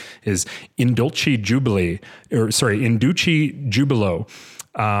said, is In Dulce Jubilo.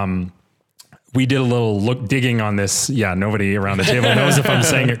 We did a little digging on this. Yeah, nobody around the table knows if I'm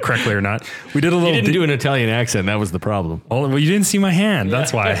saying it correctly or not. We did a little. You didn't do an Italian accent. That was the problem. Well, you didn't see my hand.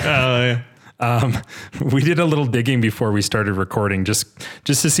 That's why. We did a little digging before we started recording, just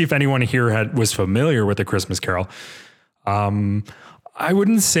to see if anyone here was familiar with the Christmas Carol. I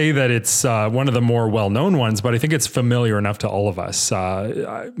wouldn't say that it's one of the more well-known ones, but I think it's familiar enough to all of us.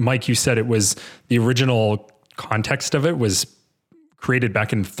 Mike, you said it was the original context of it was created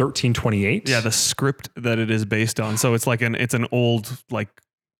back in 1328. Yeah, the script that it is based on. So it's like it's an old like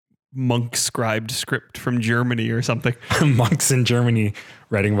monk scribed script from Germany or something. Monks in Germany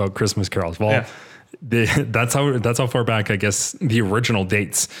writing about Christmas carols. Well, yeah. That's how far back, I guess, the original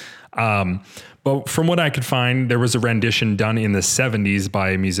dates. But from what I could find, there was a rendition done in the 70s by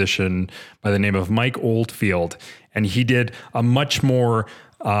a musician by the name of Mike Oldfield, and he did a much more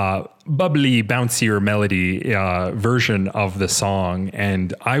bubbly, bouncier melody version of the song.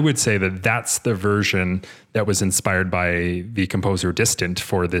 And I would say that that's the version that was inspired by the composer Distant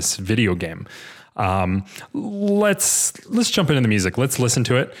for this video game. Let's jump into the music. Let's listen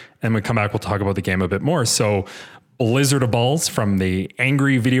to it. And when we come back, we'll talk about the game a bit more. So Blizzard of Balls from the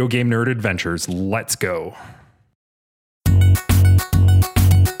Angry Video Game Nerd Adventures. Let's go.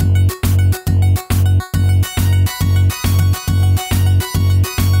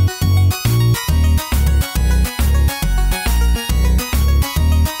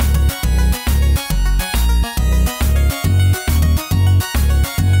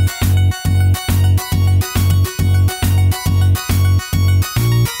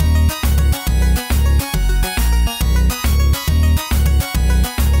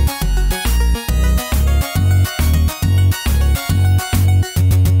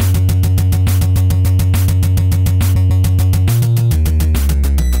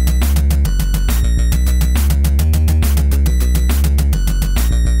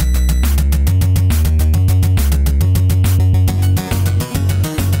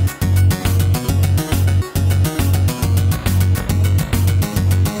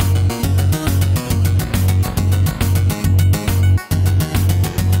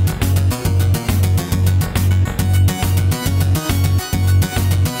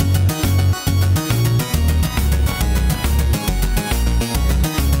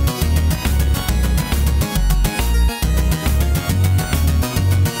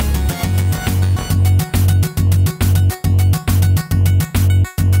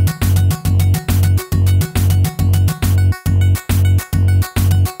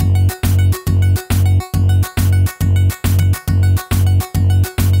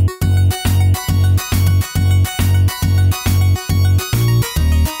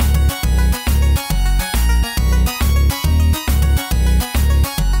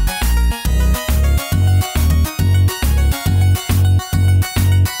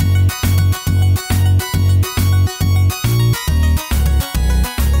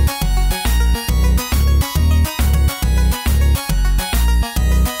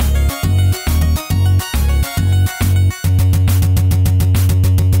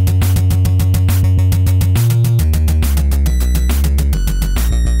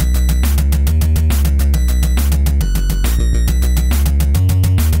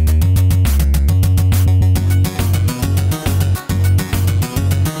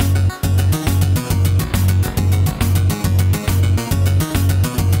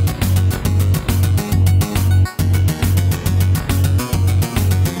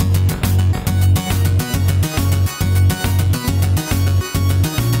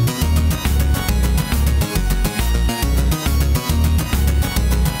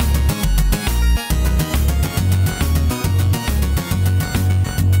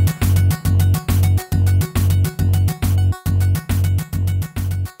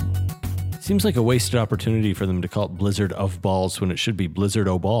 Seems like a wasted opportunity for them to call it Blizzard of Balls when it should be Blizzard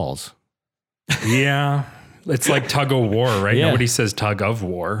O Balls. Yeah. It's like tug of war, right? Yeah. Nobody says tug of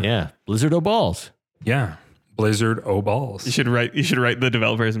war. Yeah, Blizzard O Balls. Yeah. Blizzard O balls. You should write the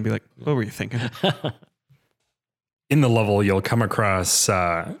developers and be like, what were you thinking? In the level, you'll come across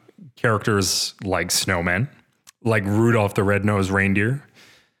characters like snowmen, like Rudolph the Red-Nosed Reindeer,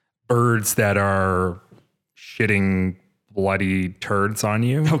 birds that are shitting bloody turds on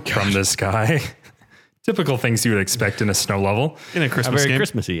you from the sky. Typical things you would expect in a snow level. In a Christmas Very game.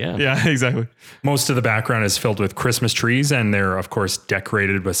 Christmassy, yeah. Yeah, exactly. Most of the background is filled with Christmas trees, and they're, of course,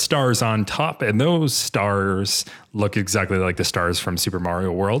 decorated with stars on top. And those stars look exactly like the stars from Super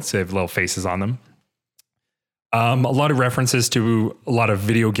Mario World. So they have little faces on them. A lot of references to a lot of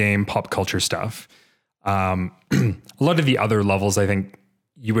video game pop culture stuff. A lot of the other levels, I think,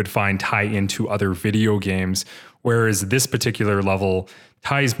 you would find tie into other video games, whereas this particular level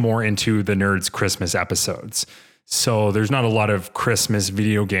ties more into the Nerds Christmas episodes. So there's not a lot of Christmas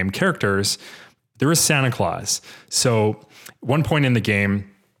video game characters. There is Santa Claus. So at one point in the game,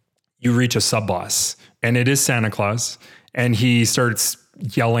 you reach a sub-boss, and it is Santa Claus, and he starts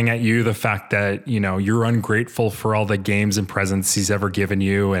yelling at you the fact that, you know, you're ungrateful for all the games and presents he's ever given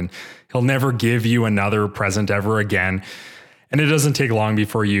you, and he'll never give you another present ever again. And it doesn't take long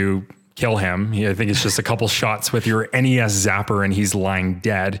before you kill him. I think it's just a couple shots with your NES zapper and he's lying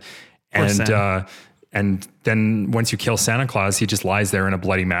dead. And then once you kill Santa Claus, he just lies there in a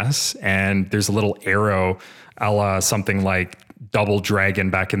bloody mess. And there's a little arrow a la something like Double Dragon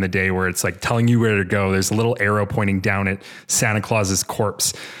back in the day where it's like telling you where to go. There's a little arrow pointing down at Santa Claus's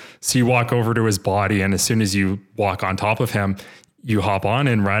corpse. So you walk over to his body, and as soon as you walk on top of him, you hop on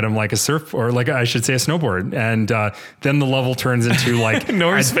and ride him like a surf, or like I should say a snowboard. And then the level turns into like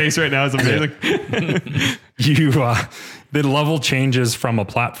Nora's face right now is amazing. The level changes from a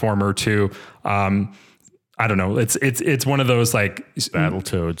platformer to, I don't know. It's one of those like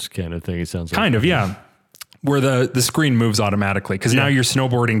Battletoads kind of thing. It sounds like. kind of, yeah, where the screen moves automatically. Cause now you're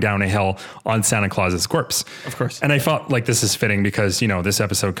snowboarding down a hill on Santa Claus's corpse. Of course. And I felt like this is fitting because, you know, this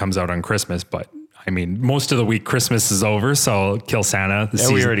episode comes out on Christmas, but I mean, most of the week Christmas is over, so kill Santa.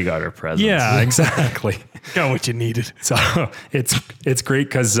 We already got our presents. Yeah, exactly. Got what you needed. So it's great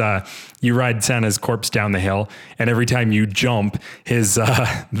because you ride Santa's corpse down the hill, and every time you jump,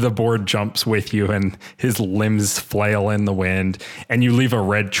 the board jumps with you, and his limbs flail in the wind, and you leave a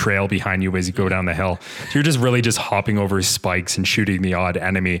red trail behind you as you go down the hill. So you're just really just hopping over spikes and shooting the odd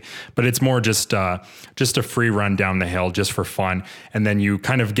enemy, but it's more just a free run down the hill just for fun, and then you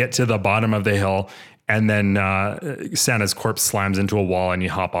kind of get to the bottom of the hill. And then Santa's corpse slams into a wall and you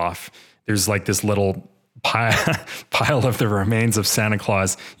hop off. There's like this little pile of the remains of Santa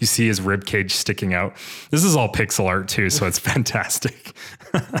Claus. You see his rib cage sticking out. This is all pixel art too, so it's fantastic.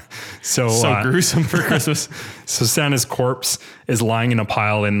 So gruesome for Christmas. So Santa's corpse is lying in a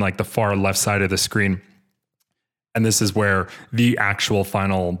pile in like the far left side of the screen. And this is where the actual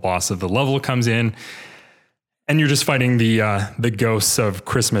final boss of the level comes in. And you're just fighting the ghosts of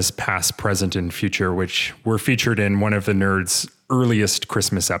Christmas past, present, and future, which were featured in one of the Nerd's earliest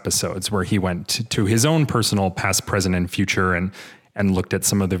Christmas episodes, where he went to his own personal past, present, and future and looked at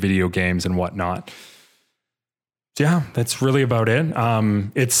some of the video games and whatnot. Yeah, that's really about it.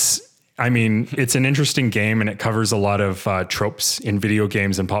 It's an interesting game, and it covers a lot of tropes in video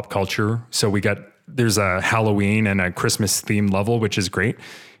games and pop culture. So there's a Halloween and a Christmas themed level, which is great.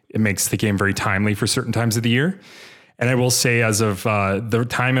 It makes the game very timely for certain times of the year. And I will say, as of the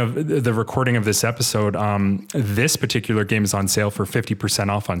time of the recording of this episode, this particular game is on sale for 50%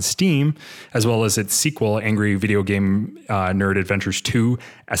 off on Steam, as well as its sequel, Angry Video Game Nerd Adventures 2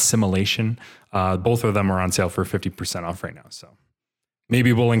 Assimilation. Both of them are on sale for 50% off right now. So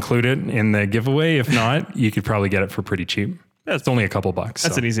maybe we'll include it in the giveaway. If not, you could probably get it for pretty cheap. It's only a couple bucks.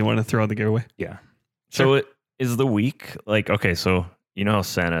 That's an easy one to throw in the giveaway. Yeah. So it is the week like, okay, so you know how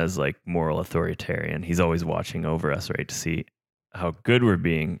Santa is like moral authoritarian. He's always watching over us, right? To see how good we're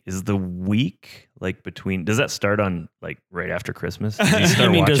being. Is the week like between, does that start on like right after Christmas? Does he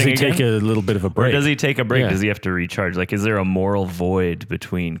start does he watching take again? a little bit of a break? Or does he take a break? Yeah. Does he have to recharge? Like, is there a moral void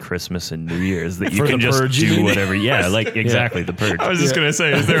between Christmas and New Year's that you For can the just purge, you do mean? whatever? Yeah, like exactly the purge. I was just going to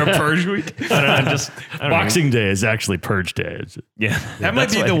say, is there a purge week? I don't know. Boxing Day is actually Purge Day. Yeah, That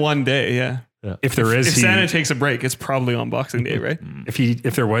might be the one day, yeah. If there is, If Santa takes a break, it's probably on Boxing Day, right?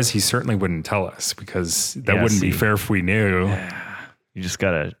 if there was, he certainly wouldn't tell us, because that Yeah, wouldn't be see. fair if we knew. you just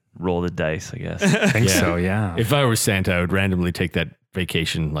gotta roll the dice, I guess. I think so, yeah. If I were Santa, I would randomly take that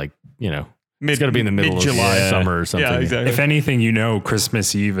vacation, like, you know, Mid, It's got to be in the middle of July, summer or something. Yeah, exactly. If anything,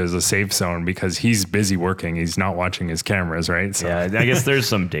 Christmas Eve is a safe zone because he's busy working. He's not watching his cameras, right? So, Yeah, I guess there's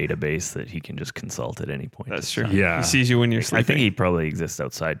some database that he can just consult at any point. That's true. Yeah. He sees you when you're I sleeping. think he probably exists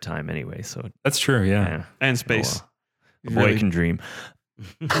outside time anyway. So that's true. Yeah. yeah, and space. a boy can dream.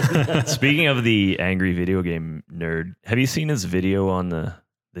 Speaking of the angry video game nerd, have you seen his video on the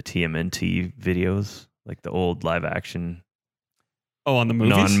TMNT videos, like the old live action Oh, on the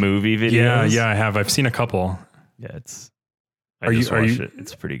movies? non-movie videos? Yeah, I have. I've seen a couple. Yeah, it's. Are you-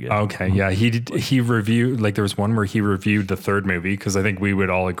 It's pretty good. Okay, yeah, he reviewed, like, there was one where he reviewed the third movie, because I think we would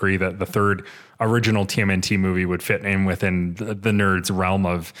all agree that the third original TMNT movie would fit in within the nerd's realm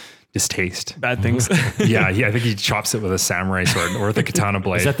of distaste. Bad things. Yeah, I think he chops it with a samurai sword or with a katana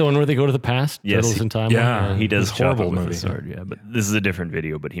blade. Is that the one where they go to the past? Yes, Turtles in Time? yeah. He does It's chop horrible it with movie. a sword, yeah. But this is a different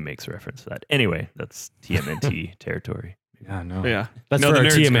video, but he makes reference to that. Anyway, that's TMNT territory. Yeah, no. Yeah. That's No, for the our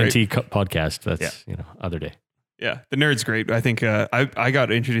nerd's TMNT great. podcast. That's, Yeah. other day. Yeah. The nerd's great. I think I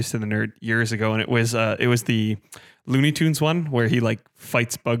got introduced to the nerd years ago, and it was the Looney Tunes one where he like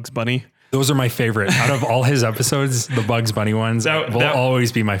fights Bugs Bunny. Those are my favorite. Out of all his episodes, the Bugs Bunny ones will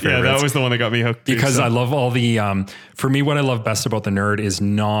always be my favorite. Yeah, that was the one that got me hooked. too, Because so. I love all the, for me, what I love best about the nerd is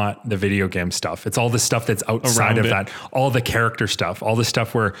not the video game stuff. It's all the stuff that's outside Around of it. that. All the character stuff, all the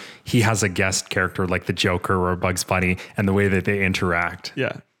stuff where he has a guest character like the Joker or Bugs Bunny and the way that they interact.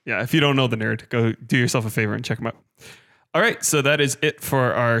 Yeah. If you don't know the nerd, go do yourself a favor and check him out. All right, so that is it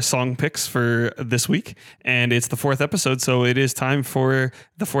for our song picks for this week, and it's the 4th episode, so it is time for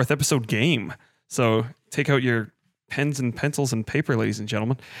the 4th episode game. So take out your pens and pencils and paper, ladies and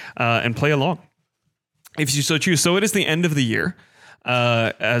gentlemen, and play along if you so choose. So it is the end of the year.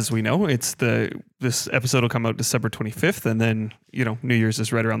 As we know, this episode will come out December 25th, and then New Year's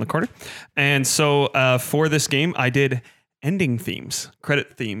is right around the corner. And so for this game, I did ending themes,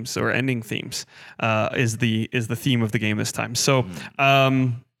 credit themes, or ending themes is the theme of the game this time. So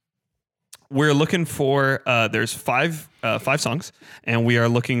we're looking for there's five songs, and we are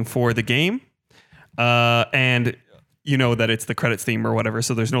looking for the game, and that it's the credits theme or whatever.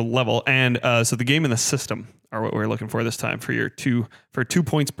 So there's no level, and so the game and the system are what we're looking for this time for 2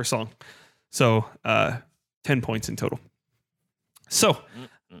 points per song. So 10 points in total. So.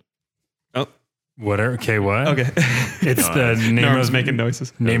 Okay, what? Okay. It's the name Norm's making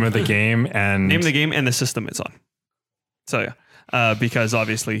noises. name of the game and Name of the game and the system it's on. So yeah, because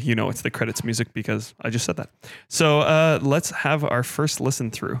obviously it's the credits music because I just said that. So let's have our first listen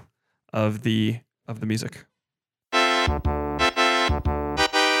through of the music.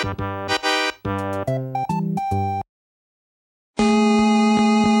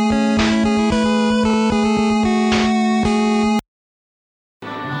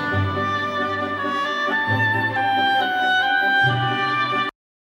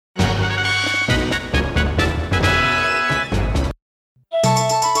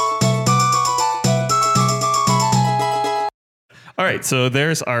 All right, so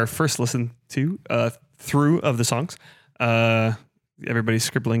there's our first listen to through of the songs. Everybody's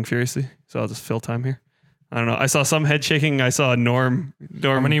scribbling furiously, so I'll just fill time here. I don't know. I saw some head shaking. I saw Norm.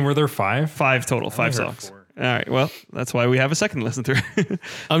 how many were there? 5? 5 total. 5 songs. 4. All right. Well, that's why we have a second listen through.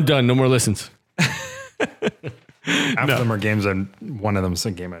 I'm done. No more listens. Half of them are games and one of them's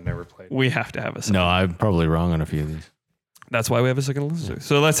a game I've never played. We have to have a second. No, I'm probably wrong on a few of these. That's why we have a second listen through.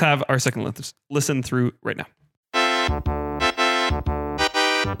 So let's have our second listen through right now.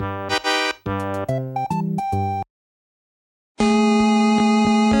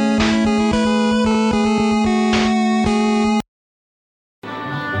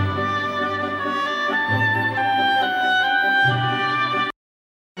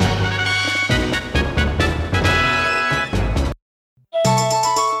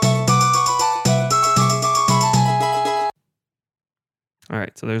 All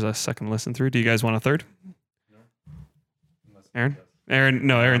right, so there's a second listen through. Do you guys want a third? No. Aaron?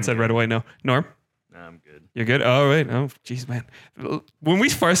 No, Aaron said right away no. Norm? Nah, I'm good. You're good? Oh, wait. Oh, jeez, man. When we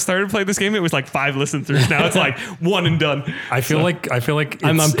first started playing this game, it was like 5 listen throughs. Now it's like 1 and done. I feel like it's,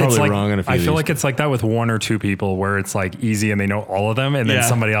 I'm probably it's like, wrong on a few I of feel these. like it's like that with 1 or 2 people where it's like easy and they know all of them, and then Yeah.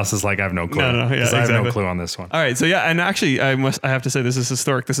 somebody else is like, I have no clue. No, yeah, 'Cause I have exactly. no clue on this one. All right, so yeah, and actually, I have to say this is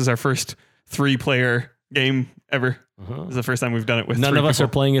historic. This is our first 3-player game ever. This is the first time we've done it with None 3 of us are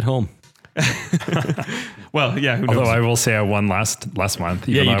people. playing at home. Well, yeah, who knows? Although I will say I won last month,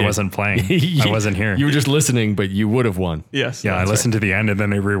 even you though I did. wasn't playing. I wasn't here. You were just listening, but you would have won. Yes. Yeah, I that's listened to the end and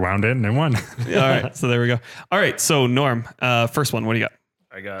then I rewound it and I won. right. All right, so there we go. All right, so Norm, first one, what do you got?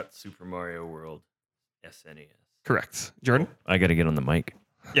 I got Super Mario World SNES. Correct. Jordan? I got to get on the mic.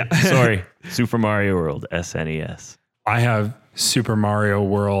 Yeah. Sorry, Super Mario World SNES. I have Super Mario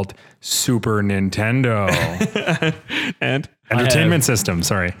World Super Nintendo And Entertainment System.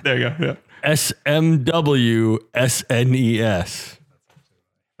 Sorry. there you go. Yeah. SMW SNES.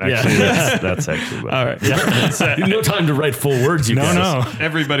 Actually, that's actually what All right. Yeah. So No time to write full words, you guys. No.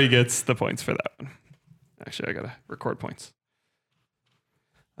 everybody gets the points for that one. Actually, I gotta record points.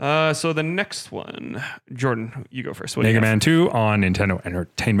 So the next one, Jordan, you go first. What do you Mega have? Man 2 on Nintendo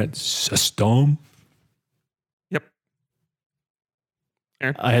Entertainment System. Yep.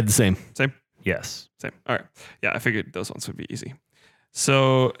 I had the same. Same. Yes. Same. All right. Yeah, I figured those ones would be easy.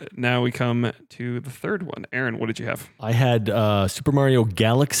 So now we come to the third one. Aaron, what did you have? I had Super Mario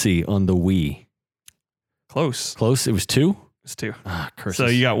Galaxy on the Wii. Close. Close. It was 2. It's 2. Curses. So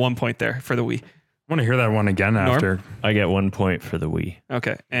you got 1 point there for the Wii. I want to hear that one again after. I get 1 point for the Wii.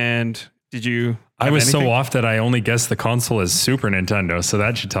 Okay. And did you? I have was anything? so off that I only guessed the console as Super Nintendo, so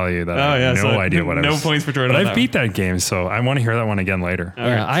that should tell you that I have no idea what I was. No points for Jordan. But on I've that beat that game, so I want to hear that one again later. one.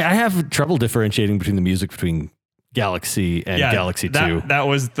 All right. I have trouble differentiating between the music between Galaxy and Galaxy 2. That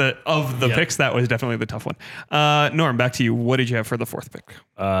was the picks. That was definitely the tough one. Norm, back to you. What did you have for the fourth pick?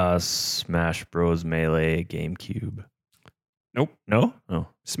 Smash Bros. Melee GameCube. Nope. No? Oh.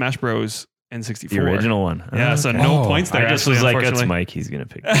 Smash Bros. N64. The original one. Yeah, so no points there. I just actually, was like, that's unfortunately. Mike. He's going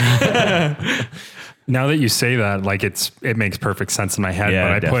to pick. Now that you say that, like it makes perfect sense in my head.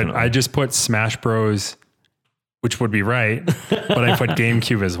 Yeah, but definitely. I just put Smash Bros, which would be right, but I put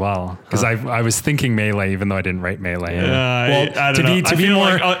GameCube as well because I was thinking Melee, even though I didn't write Melee. I don't know. to be feel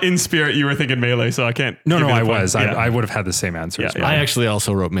more like, in spirit, you were thinking Melee, so I can't. no, give you I the point. was. Yeah. I would have had the same answer. as Yeah, well. I actually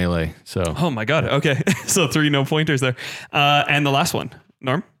also wrote Melee. So Oh my god. Okay, so 3 no pointers there, and the last one,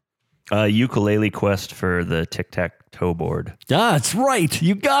 Norm. Ukulele Quest for the tic-tac-toe board. that's right.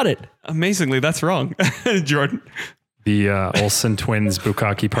 You got it. Amazingly, that's wrong, Jordan. The Olsen Twins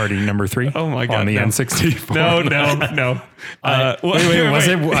Bukkake Party number 3. Oh my God, on the no. N64. No. Wait, was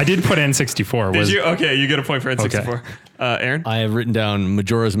it? I did put N64. Did you? Okay, you get a point for N64. Aaron, I have written down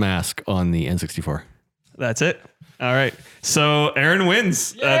Majora's Mask on the N64. that's it. All right. So Aaron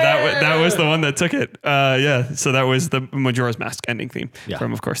wins. That was the one that took it. Yeah. So that was the Majora's Mask ending theme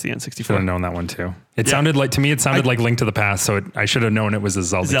from, of course, the Should have N64. known that one too. It sounded like like Link to the Past, so I should have known it was a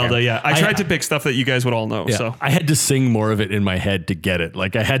Zelda. game. Yeah. I tried to pick stuff that you guys would all know. Yeah, So I had to sing more of it in my head to get it.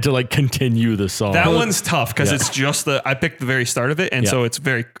 Like I had to continue the song. that one's tough because it's just I picked the very start of it, and Yeah. so it's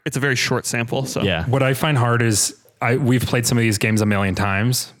a very short sample. So Yeah. What I find hard is we've played some of these games a million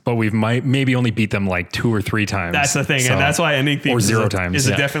times, but we've maybe only beat them like 2 or 3 times. that's the thing, So- and that's why ending theme or is 0 times. is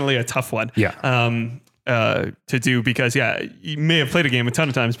Yeah. definitely a tough one. Yeah. To do because you may have played a game a ton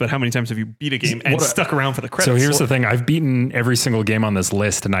of times, but how many times have you beat a game and stuck around for the credits? So here's the thing: I've beaten every single game on this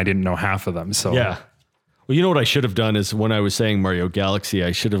list, and I didn't know half of them. So Yeah. Well, you know what I should have done is when I was saying Mario Galaxy,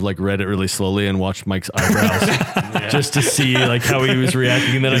 I should have read it really slowly and watched Mike's eyebrows just to see how he was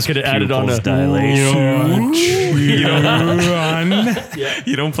reacting, and then I could have added on a dilation.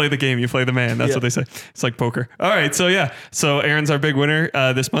 You don't play the game, you play the man. That's what they say. It's like poker. All right, so so Aaron's our big winner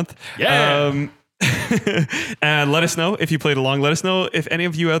this month. Yeah. And let us know if you played along. Let us know if any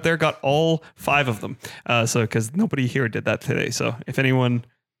of you out there got all 5 of them. So because nobody here did that today. So if anyone,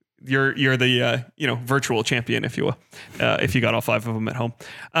 you're the virtual champion, if you will, if you got all 5 of them at home.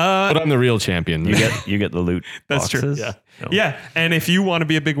 but I'm the real champion. You get the loot That's true. boxes. Yeah. No. Yeah, and if you want to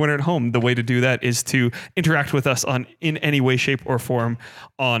be a big winner at home, the way to do that is to interact with us in any way, shape, or form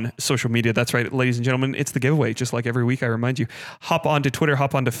on social media. That's right, ladies and gentlemen, it's the giveaway. Just like every week, I remind you, hop onto Twitter,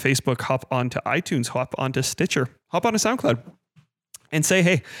 hop onto Facebook, hop onto iTunes, hop onto Stitcher, hop onto SoundCloud, and say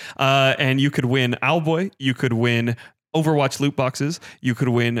hey. And you could win Owlboy, you could win Overwatch loot boxes, you could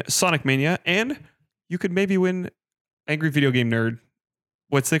win Sonic Mania, and you could maybe win Angry Video Game Nerd.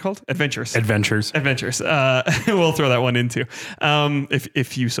 What's they called? Adventures. Adventures. We'll throw that one in too,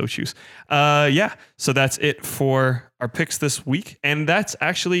 if you so choose. So that's it for our picks this week, and that's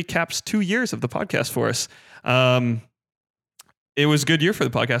actually caps 2 years of the podcast for us. It was a good year for the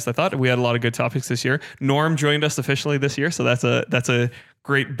podcast. I thought we had a lot of good topics this year. Norm joined us officially this year, so that's a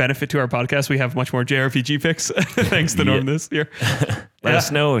great benefit to our podcast. We have much more JRPG picks thanks to Norm this year. Let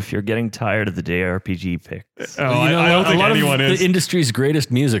us know if you're getting tired of the JRPG picks. Oh, I don't think anyone is. The industry's greatest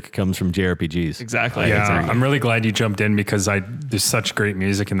music comes from JRPGs. Exactly. Yeah, Exactly. I'm really glad you jumped in because there's such great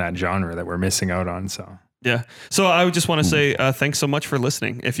music in that genre that we're missing out on. So Yeah. So I would just want to say thanks so much for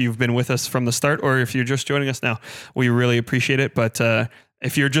listening. If you've been with us from the start or if you're just joining us now, we really appreciate it. But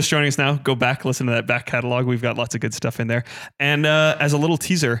if you're just joining us now, go back, listen to that back catalog. We've got lots of good stuff in there. And as a little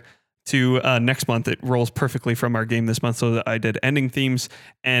teaser to next month, it rolls perfectly from our game this month. So that I did ending themes.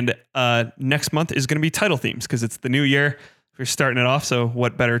 And next month is going to be title themes because it's the new year. We're starting it off. So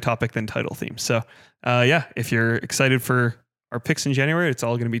what better topic than title theme? So if you're excited for our picks in January, it's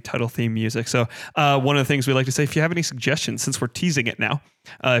all going to be title theme music. So one of the things we like to say, if you have any suggestions, since we're teasing it now,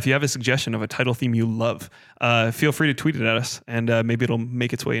 if you have a suggestion of a title theme you love, feel free to tweet it at us, and maybe it'll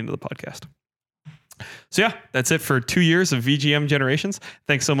make its way into the podcast. So that's it for 2 years of VGM Generations.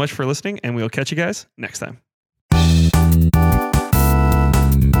 Thanks so much for listening, and we'll catch you guys next time.